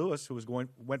C.S. Lewis, who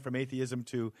went from atheism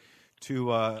to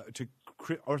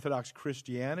Orthodox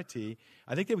Christianity.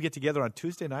 I think they would get together on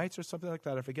Tuesday nights or something like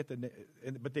that. I forget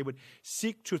but they would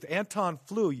seek truth. Anton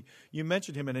Flew, you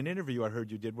mentioned him in an interview I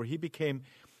heard you did, where he became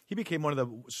one of the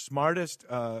smartest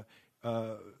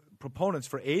proponents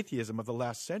for atheism of the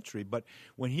last century. But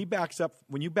when you back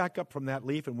up from that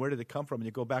leaf and where did it come from, and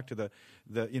you go back to the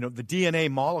DNA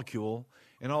molecule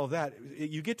and all of that,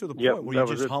 you get to the point where you're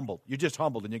just humbled. You're just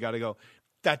humbled, and you got to go,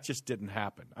 that just didn't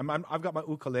happen. I've got my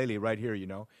ukulele right here.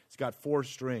 It's got 4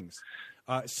 strings.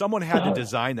 Someone had to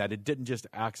design that. It didn't just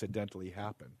accidentally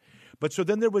happen. But so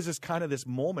then there was this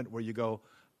moment where you go,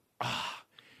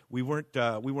 we weren't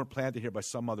planted here by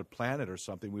some other planet or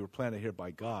something. We were planted here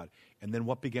by God. And then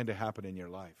what began to happen in your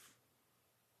life?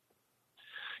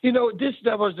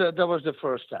 That was the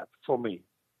first step for me.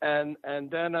 And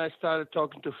then I started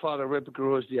talking to Father Ripper,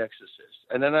 who was the exorcist.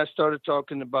 And then I started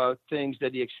talking about things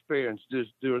that he experienced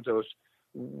during those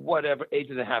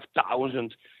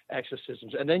 8,500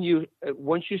 exorcisms. And then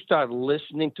once you start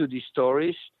listening to these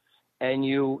stories, and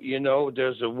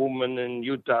there's a woman in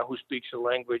Utah who speaks a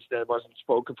language that wasn't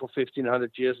spoken for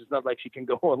 1,500 years. It's not like she can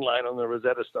go online on the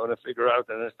Rosetta Stone and figure out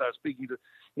and then start speaking to,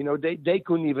 they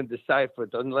couldn't even decipher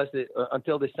it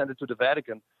until they sent it to the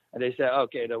Vatican. And they said,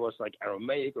 okay, that was like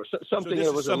Aramaic or something. So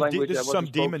that was a language that wasn't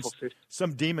spoken for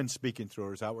some demons speaking through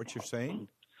her. Is that what you're saying?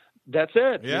 That's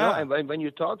it. Yeah. And when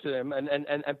you talk to them,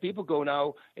 and people go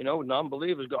now,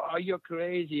 non-believers go, oh, you're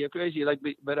crazy.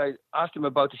 But I asked him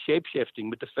about the shape-shifting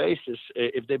with the faces,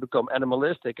 if they become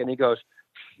animalistic, and he goes,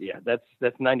 yeah,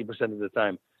 that's 90% of the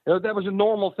time. That was a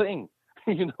normal thing.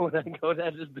 And I go,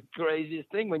 that is the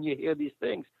craziest thing when you hear these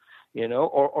things,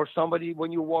 or somebody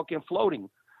when you walk in floating.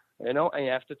 And you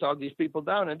have to talk these people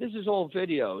down. And this is all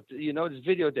video, this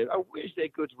videotape. I wish they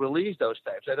could release those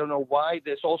tapes. I don't know why.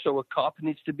 There's also a cop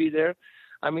needs to be there.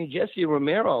 Jesse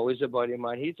Romero is a buddy of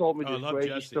mine. He told me this crazy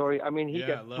Jesse. story. He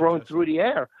got thrown through the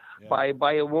air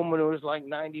by a woman who was like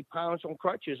 90 pounds on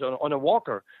crutches on a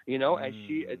walker, and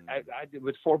she,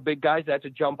 with 4 big guys that had to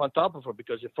jump on top of her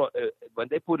because when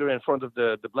they put her in front of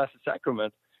the Blessed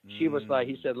Sacrament, she was like,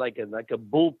 he said, like a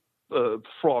bull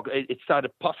frog. It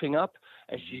started puffing up.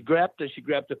 And she grabbed the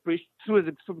priest, threw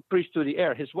the priest through the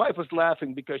air. His wife was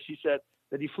laughing because she said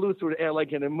that he flew through the air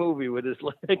like in a movie with his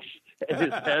legs and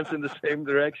his hands in the same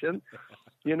direction.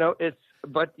 If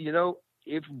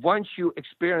once you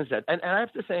experience that, and I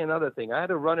have to say another thing, I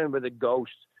had a run-in with a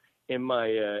ghost in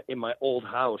my old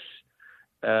house,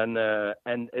 and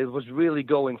it was really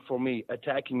going for me,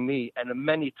 attacking me, and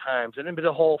many times, and then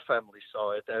the whole family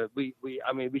saw it. We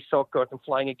saw curtain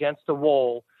flying against the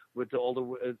wall. With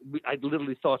all I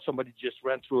literally thought somebody just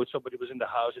ran through it. Somebody was in the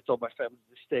house. I told my family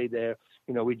to stay there.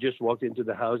 We just walked into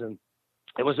the house, and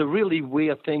it was a really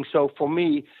weird thing. So for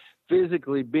me,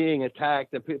 physically being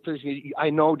attacked, and physically, I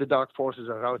know the dark forces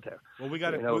are out there. Well, we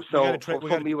got to.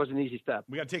 For me, it was an easy step.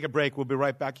 We got to take a break. We'll be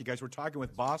right back, you guys. We're talking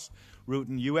with Bas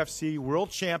Rutten, UFC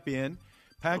world champion,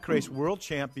 pancrase world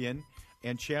champion,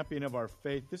 and champion of our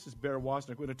faith. This is Bear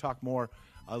Woznick. We're going to talk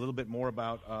a little bit more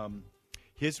about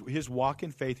his walk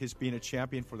in faith, his being a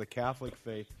champion for the Catholic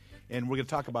faith, and we're going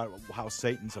to talk about how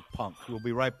Satan's a punk. We'll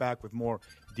be right back with more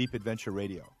Deep Adventure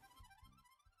Radio.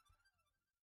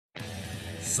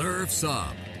 Surf's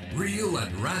Up. Real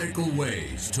and radical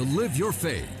ways to live your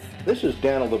faith. This is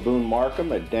Daniel the Boone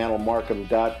Markham at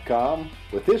DanielMarkham.com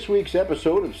with this week's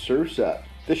episode of Surf's Up.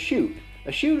 The chute.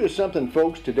 A chute is something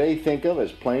folks today think of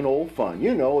as plain old fun.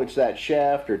 You know, it's that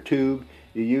shaft or tube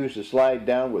you use to slide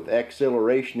down with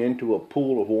exhilaration into a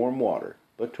pool of warm water.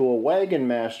 But to a wagon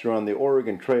master on the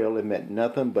Oregon Trail, it meant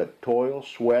nothing but toil,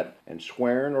 sweat, and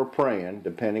swearing or praying,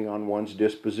 depending on one's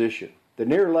disposition. The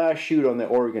near last chute on the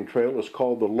Oregon Trail is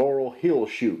called the Laurel Hill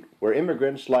Chute, where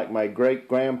immigrants like my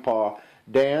great-grandpa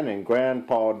Dan and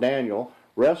Grandpa Daniel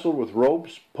wrestled with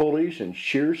ropes, pulleys, and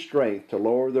sheer strength to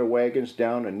lower their wagons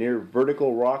down a near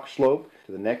vertical rock slope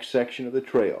to the next section of the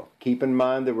trail. Keep in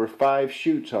mind there were 5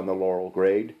 chutes on the Laurel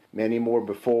grade, many more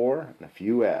before and a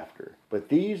few after. But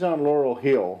these on Laurel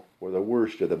Hill were the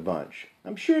worst of the bunch.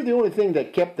 I'm sure the only thing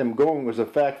that kept them going was the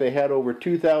fact they had over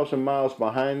 2,000 miles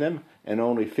behind them and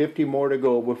only 50 more to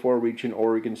go before reaching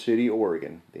Oregon City,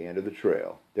 Oregon, the end of the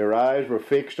trail. Their eyes were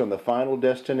fixed on the final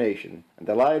destination, and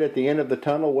the light at the end of the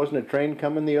tunnel wasn't a train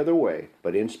coming the other way,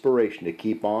 but inspiration to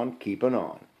keep on keeping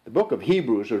on. The book of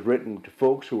Hebrews was written to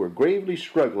folks who were gravely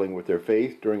struggling with their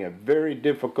faith during a very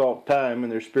difficult time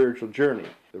in their spiritual journey.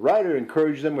 The writer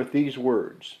encouraged them with these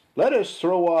words: "Let us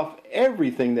throw off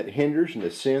everything that hinders and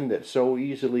the sin that so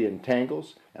easily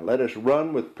entangles, and let us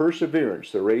run with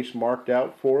perseverance the race marked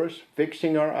out for us,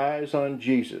 fixing our eyes on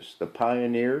Jesus, the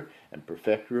pioneer and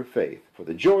perfecter of faith. For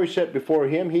the joy set before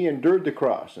him, he endured the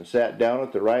cross and sat down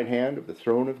at the right hand of the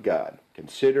throne of God.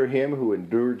 Consider him who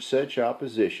endured such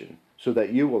opposition, so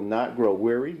that you will not grow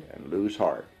weary and lose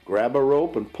heart." Grab a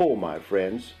rope and pull, my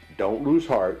friends. Don't lose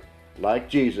heart. Like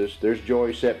Jesus, there's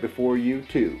joy set before you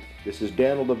too. This is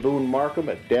Daniel the Boone Markham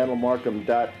at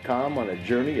DanielMarkham.com on a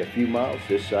journey a few miles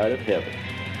this side of heaven.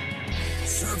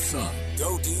 Surf's Up.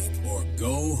 Go deep or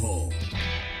go home.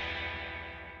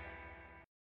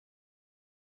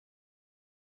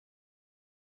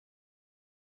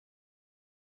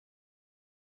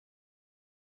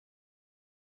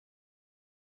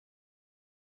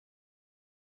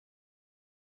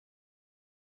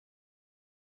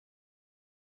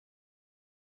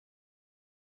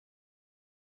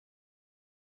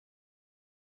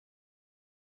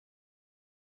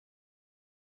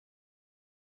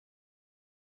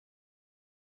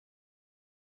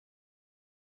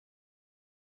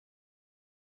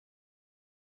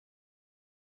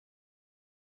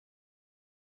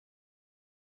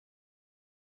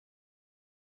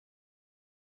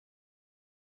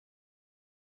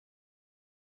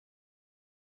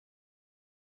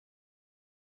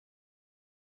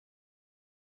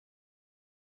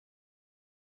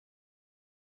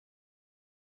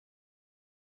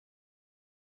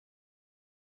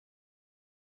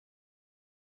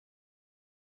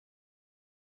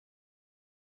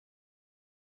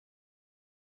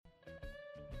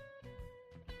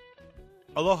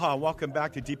 Aloha, welcome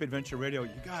back to Deep Adventure Radio. You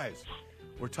guys,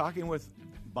 we're talking with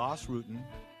Bas Rutten.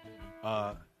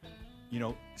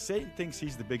 Satan thinks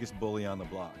he's the biggest bully on the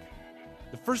block.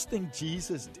 The first thing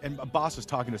Jesus, and Bas is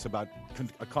talking to us about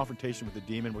a confrontation with the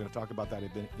demon. We're going to talk about that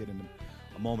in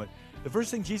a moment. The first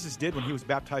thing Jesus did when he was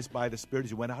baptized by the Spirit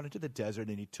is he went out into the desert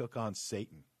and he took on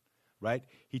Satan, right?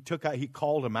 He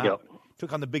called him out, Yep.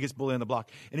 Took on the biggest bully on the block.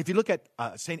 And if you look at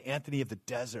St. Anthony of the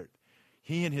Desert,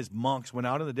 he and his monks went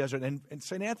out in the desert, and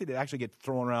St. Anthony did actually get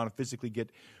thrown around and physically get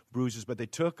bruises, but they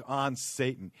took on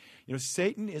Satan. You know,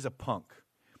 Satan is a punk.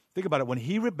 Think about it. When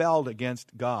he rebelled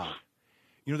against God,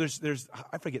 you know, there's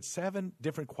I forget, 7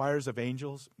 different choirs of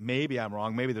angels. Maybe I'm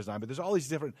wrong. Maybe there's 9, but there's all these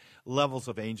different levels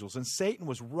of angels, and Satan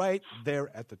was right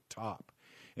there at the top.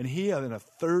 And he and a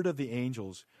third of the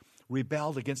angels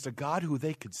rebelled against a God who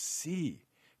they could see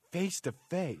face to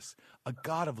face, a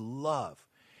God of love.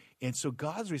 And so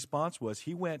God's response was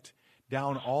he went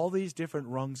down all these different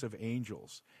rungs of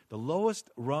angels. The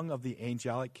lowest rung of the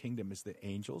angelic kingdom is the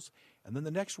angels, and then the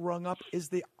next rung up is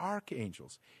the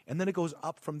archangels. And then it goes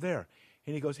up from there.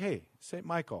 And he goes, "Hey, St.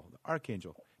 Michael, the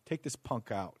archangel, take this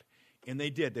punk out." And they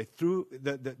did. They threw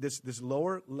this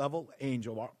lower level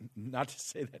angel, not to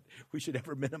say that we should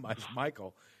ever minimize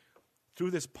Michael, threw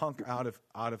this punk out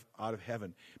of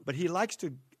heaven. But he likes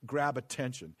to grab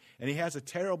attention, and he has a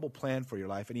terrible plan for your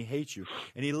life, and he hates you,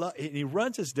 and he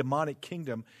runs his demonic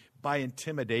kingdom by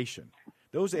intimidation.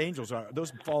 Those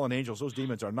fallen angels, those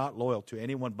demons are not loyal to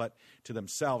anyone but to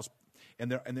themselves.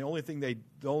 And the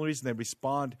only reason they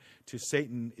respond to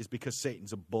Satan is because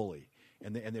Satan's a bully,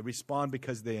 and they respond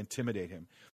because they intimidate him.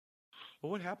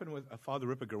 Well, what happened with Father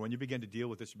Ripperger when you began to deal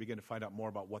with this? You began to find out more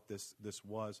about what this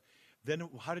was. Then,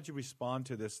 how did you respond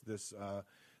to this?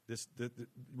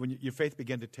 When your faith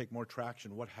began to take more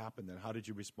traction, what happened then? How did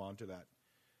you respond to that?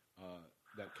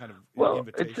 That kind of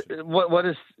invitation. What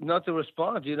is not to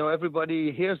respond?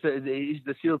 Everybody hears that he's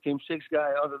the SEAL Team 6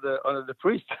 guy under the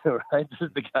priest, right? This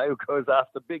is the guy who goes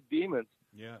after big demons.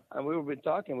 Yeah. And we've been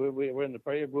talking. We were in the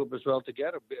prayer group as well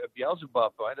together.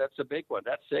 Beelzebub, right? That's a big one.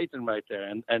 That's Satan right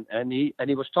there. And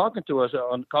he was talking to us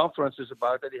on conferences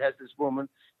about that. He has this woman.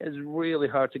 It's really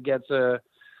hard to get the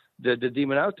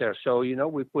demon out there. So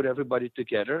we put everybody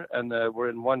together, and we're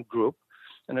in one group.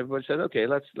 And everybody said, okay,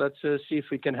 let's see if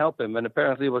we can help him. And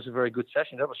apparently it was a very good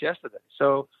session. That was yesterday.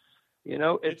 So,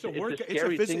 it's a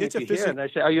scary thing to hear. And I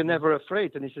say, are you never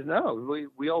afraid? And he said, no,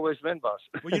 we always win, boss.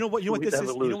 Well, you know what this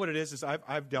is? You know what it is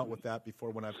I've dealt with that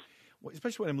before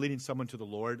especially when I'm leading someone to the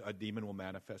Lord. A demon will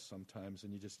manifest sometimes,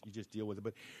 and you just deal with it.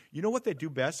 But you know what they do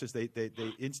best is they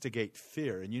instigate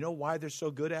fear. And you know why they're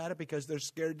so good at it? Because they're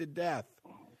scared to death.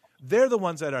 They're the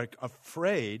ones that are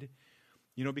afraid.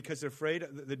 Because they're afraid,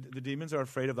 the demons are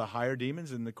afraid of the higher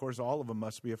demons, and of course all of them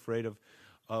must be afraid of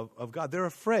God. They're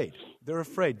afraid.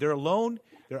 They're alone.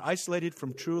 They're isolated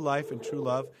from true life and true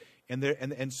love,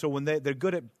 and so when they're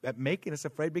good at making us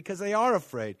afraid because they are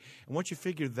afraid. And once you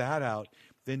figure that out,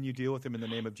 then you deal with them in the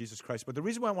name of Jesus Christ. But the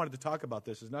reason why I wanted to talk about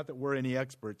this is not that we're any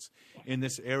experts in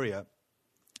this area,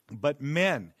 but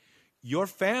men, your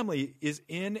family is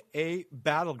in a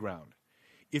battleground.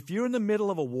 If you're in the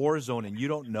middle of a war zone and you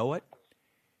don't know it,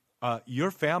 your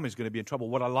family is going to be in trouble.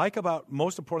 What I like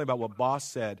most importantly about what Bas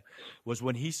said was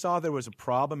when he saw there was a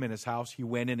problem in his house, he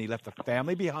went in, he left the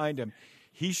family behind him.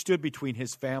 He stood between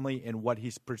his family and what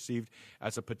he perceived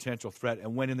as a potential threat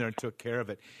and went in there and took care of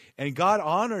it. And God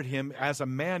honored him as a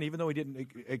man, even though he didn't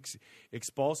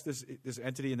expulse this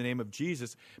entity in the name of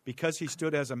Jesus, because he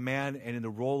stood as a man and in the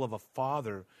role of a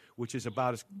father, which is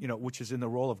which is in the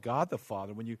role of God the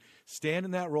Father. When you stand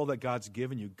in that role that God's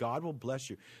given you, God will bless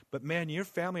you. But man, your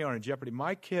family are in jeopardy.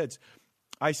 My kids,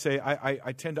 I say,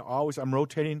 I tend to always, I'm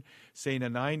rotating, saying a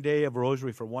 9-day of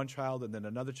rosary for one child and then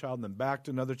another child and then back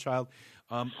to another child.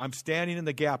 I'm standing in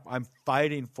the gap. I'm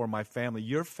fighting for my family.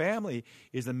 Your family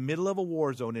is in the middle of a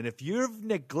war zone, and if you've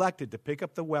neglected to pick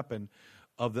up the weapon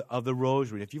of the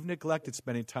rosary, if you've neglected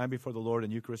spending time before the Lord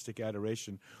in Eucharistic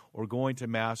adoration or going to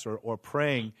Mass or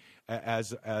praying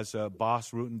as Bas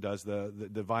Rutten does, the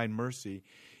Divine Mercy,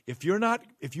 if you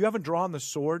haven't drawn the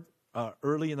sword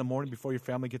early in the morning before your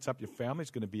family gets up, your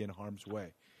family's going to be in harm's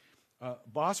way.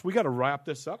 Bas, we got to wrap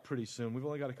this up pretty soon. We've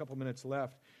only got a couple minutes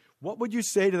left. What would you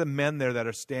say to the men there that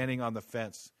are standing on the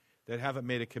fence that haven't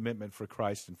made a commitment for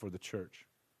Christ and for the church?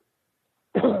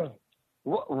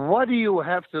 What do you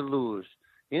have to lose?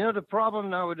 The problem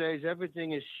nowadays,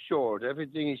 everything is short.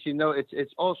 Everything is,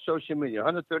 it's all social media,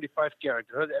 135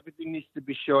 characters. Everything needs to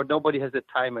be short. Nobody has the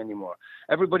time anymore.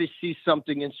 Everybody sees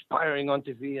something inspiring on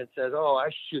TV and says, oh, I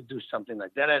should do something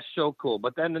like that. That's so cool.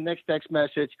 But then the next text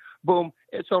message, boom,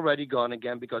 it's already gone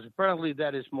again because apparently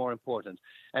that is more important.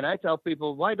 And I tell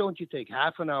people, why don't you take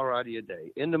half an hour out of your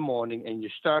day in the morning and you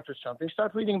start with something?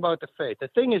 Start reading about the faith. The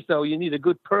thing is, though, you need a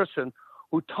good person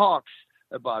who talks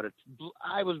about it.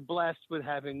 I was blessed with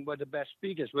having one of the best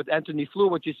speakers. With Anthony Flew,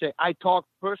 what you say, I talked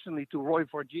personally to Roy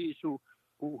Forgis,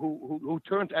 who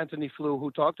turned Anthony Flew, who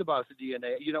talked about the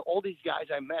DNA. All these guys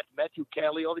I met, Matthew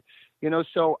Kelly,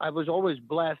 so I was always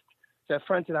blessed to have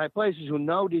friends in high places who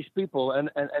know these people and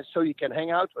so you can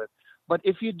hang out with. But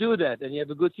if you do that and you have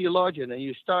a good theologian and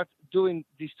you start doing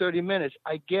these 30 minutes,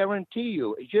 I guarantee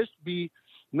you, just be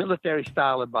military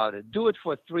style about it. Do it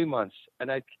for 3 months.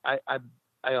 And I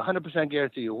 100%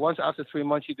 guarantee you, once after 3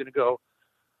 months, you're going to go,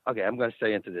 okay, I'm going to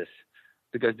stay into this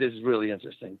because this is really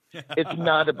interesting. It's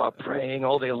not about praying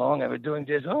all day long and we're doing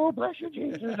this, oh, bless you,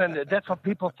 Jesus. And that's what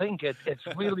people think. It's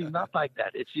really not like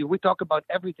that. We talk about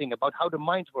everything, about how the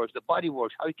mind works, the body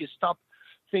works, how you can stop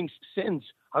sins,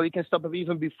 how you can stop them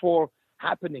even before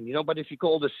happening. But if you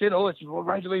call the sin, it's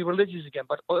right away religious again.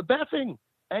 But a bad thing.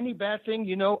 Any bad thing,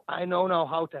 I know now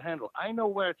how to handle. I know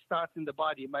where it starts in the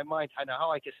body, in my mind. I know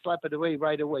how I can slap it away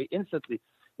right away, instantly,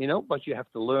 but you have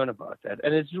to learn about that.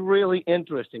 And it's really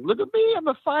interesting. Look at me. I'm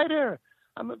a fighter.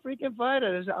 I'm a freaking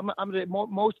fighter. I'm the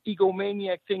most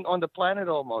egomaniac thing on the planet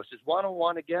almost. It's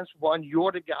 1-on-1 against one.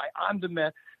 You're the guy. I'm the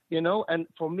man. And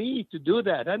for me to do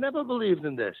that, I never believed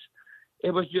in this.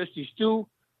 It was just these two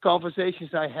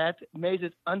conversations I had made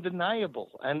it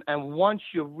undeniable. And once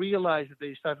you realize that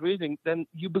you start reading, then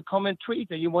you become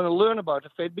intrigued and you want to learn about the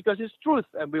faith because it's truth.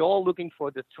 And we're all looking for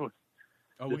the truth.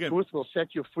 The truth will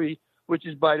set you free, which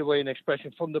is, by the way, an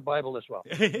expression from the Bible as well.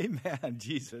 Amen,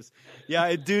 Jesus.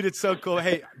 Yeah, dude, it's so cool.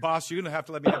 Hey, boss, you're going to have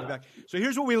to let me have you back. So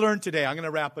here's what we learned today. I'm going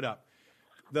to wrap it up.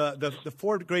 The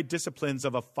four great disciplines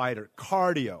of a fighter.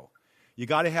 Cardio. You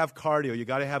got to have cardio. You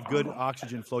got to have good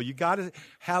oxygen flow. You got to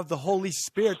have the Holy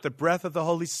Spirit, the breath of the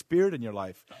Holy Spirit in your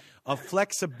life.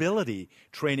 Flexibility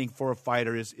training for a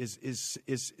fighter is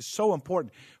so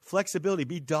important. Flexibility.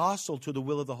 Be docile to the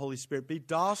will of the Holy Spirit. Be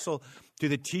docile to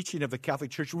the teaching of the Catholic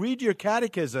Church. Read your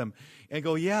catechism and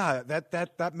go, yeah,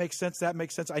 that makes sense. That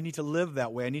makes sense. I need to live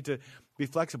that way. I need to be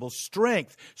flexible.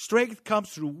 Strength. Strength comes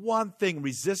through one thing: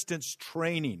 resistance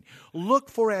training. Look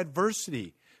for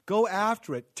adversity. Go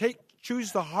after it.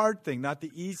 Choose the hard thing, not the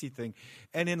easy thing.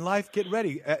 And in life, get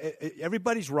ready.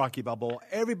 Everybody's Rocky Balboa.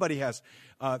 Everybody has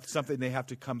something they have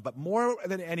to come. But more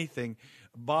than anything,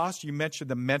 boss, you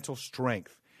mentioned the mental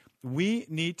strength. We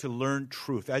need to learn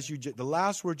truth. The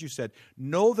last word you said,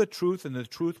 know the truth, and the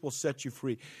truth will set you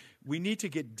free. We need to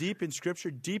get deep in Scripture,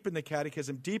 deep in the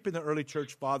Catechism, deep in the early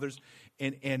church fathers,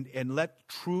 and let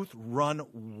truth run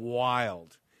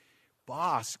wild.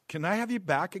 Boss, can I have you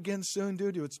back again soon,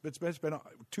 dude? It's been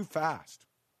too fast.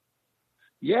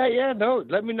 Yeah, no,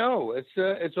 let me know.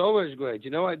 It's always great.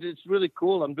 It's really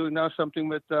cool. I'm doing now something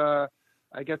with, I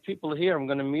got people here. I'm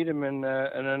going to meet them in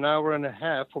an hour and a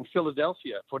half from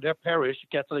Philadelphia for their parish,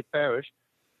 Catholic parish.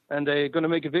 And they're going to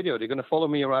make a video. They're going to follow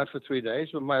me around for 3 days,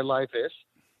 what my life is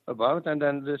about, and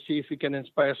then to see if we can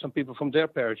inspire some people from their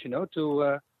parish,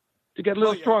 to get a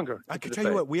little stronger. I can tell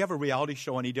you what, we have a reality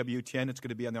show on EWTN. It's going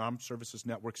to be on the Armed Services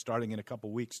Network starting in a couple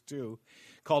weeks, too,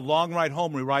 called Long Ride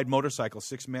Home. We ride motorcycles,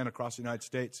 6 men across the United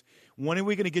States. When are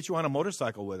we going to get you on a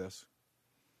motorcycle with us?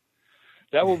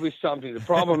 That will be something. The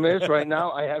problem is, right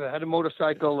now, I had a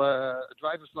motorcycle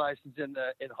driver's license in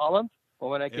Holland. But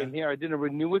when I came here, I didn't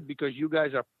renew it because you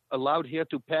guys are allowed here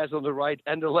to pass on the right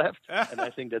and the left. And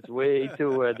I think that's way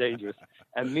too dangerous.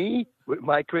 And me, with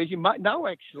my crazy mind, now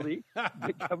actually,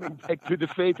 coming back to the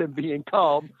faith and being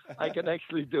calm, I can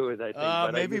actually do it,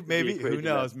 I think. Maybe, who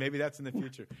knows? Maybe that's in the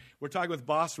future. We're talking with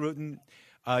Bas Rutten,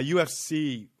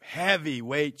 UFC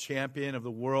heavyweight champion of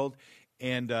the world,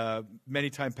 and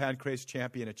many-time pancrase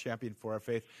champion, a champion for our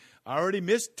faith. I already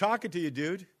missed talking to you,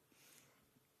 dude.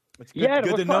 It's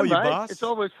good to know you, Boss. It's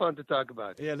always fun to talk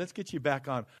about. Yeah, let's get you back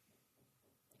on.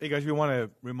 Hey, guys, we want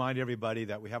to remind everybody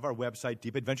that we have our website,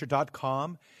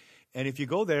 deepadventure.com. And if you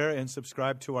go there and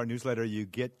subscribe to our newsletter, you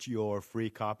get your free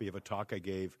copy of a talk I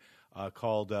gave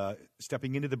called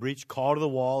Stepping Into the Breach, Call to the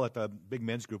Wall at the big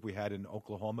men's group we had in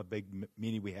Oklahoma, big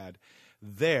meeting we had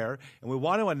there. And we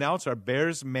want to announce our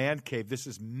Bears Man Cave. This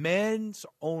is men's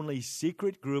only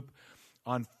secret group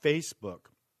on Facebook.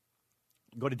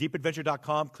 Go to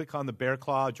deepadventure.com, click on the Bear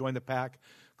Claw, join the Pack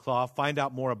Claw, find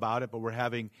out more about it. But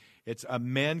it's a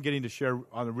men getting to share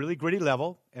on a really gritty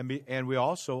level, and we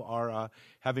also are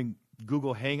having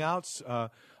Google Hangouts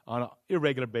on an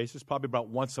irregular basis, probably about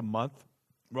once a month,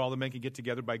 where all the men can get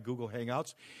together by Google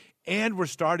Hangouts. And we're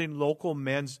starting local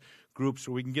men's groups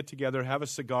where we can get together, have a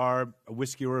cigar, a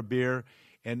whiskey or a beer,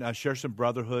 and share some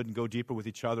brotherhood and go deeper with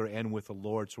each other and with the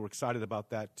Lord. So we're excited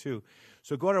about that, too.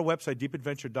 So go to our website,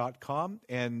 deepadventure.com,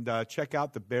 and check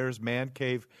out the Bears Man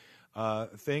Cave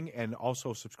thing, and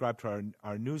also subscribe to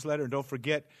our newsletter. And don't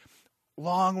forget,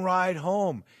 Long Ride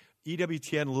Home.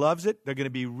 EWTN loves it. They're going to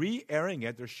be re-airing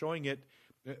it. They're showing it.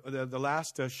 The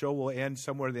last show will end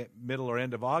somewhere in the middle or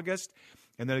end of August,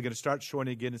 and then they're going to start showing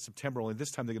it again in September. Only this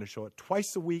time they're going to show it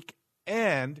twice a week,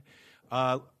 and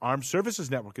Armed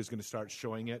Services Network is going to start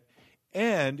showing it.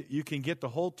 And you can get the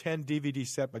whole 10 DVD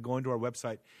set by going to our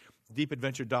website,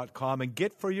 deepadventure.com, and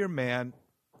get for your man.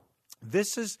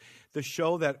 This is the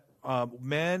show that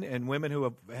men and women who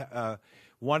have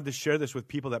wanted to share this with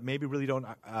people that maybe really don't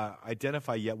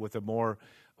identify yet with a more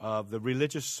of the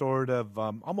religious sort of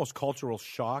almost cultural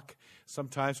shock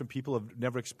sometimes when people have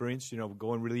never experienced,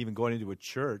 even going into a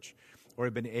church or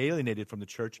have been alienated from the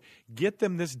church. Get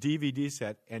them this DVD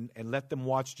set and let them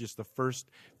watch just the first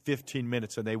 15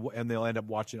 minutes, and they'll end up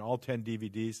watching all 10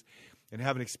 DVDs and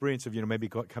have an experience of maybe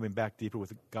coming back deeper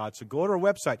with God. So go to our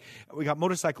website. We got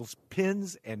motorcycles,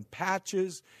 pins and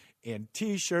patches and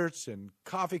T-shirts and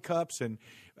coffee cups. And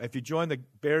if you join the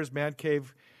Bears Man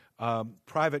Cave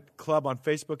private club on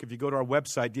Facebook, if you go to our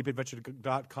website,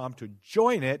 deepadventure.com, to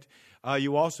join it,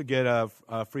 you also get a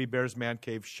free Bears Man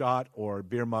Cave shot or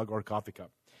beer mug or coffee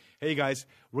cup. Hey, guys,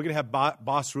 we're going to have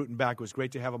Bas Rutten back. It was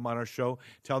great to have him on our show.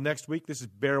 Till next week, this is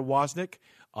Bear Woznick.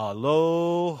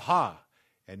 Aloha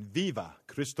and Viva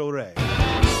Cristo Rey.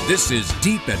 This is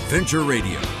Deep Adventure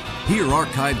Radio. Hear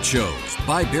archived shows,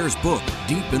 buy Bear's book,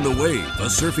 Deep in the Wave, A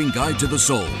Surfing Guide to the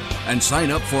Soul, and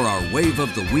sign up for our Wave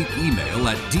of the Week email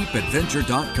at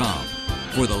deepadventure.com.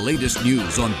 For the latest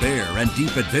news on Bear and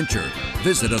Deep Adventure,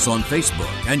 visit us on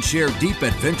Facebook and share Deep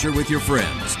Adventure with your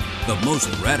friends. The most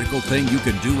radical thing you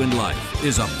can do in life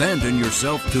is abandon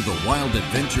yourself to the wild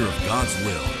adventure of God's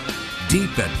will.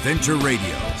 Deep Adventure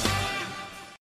Radio.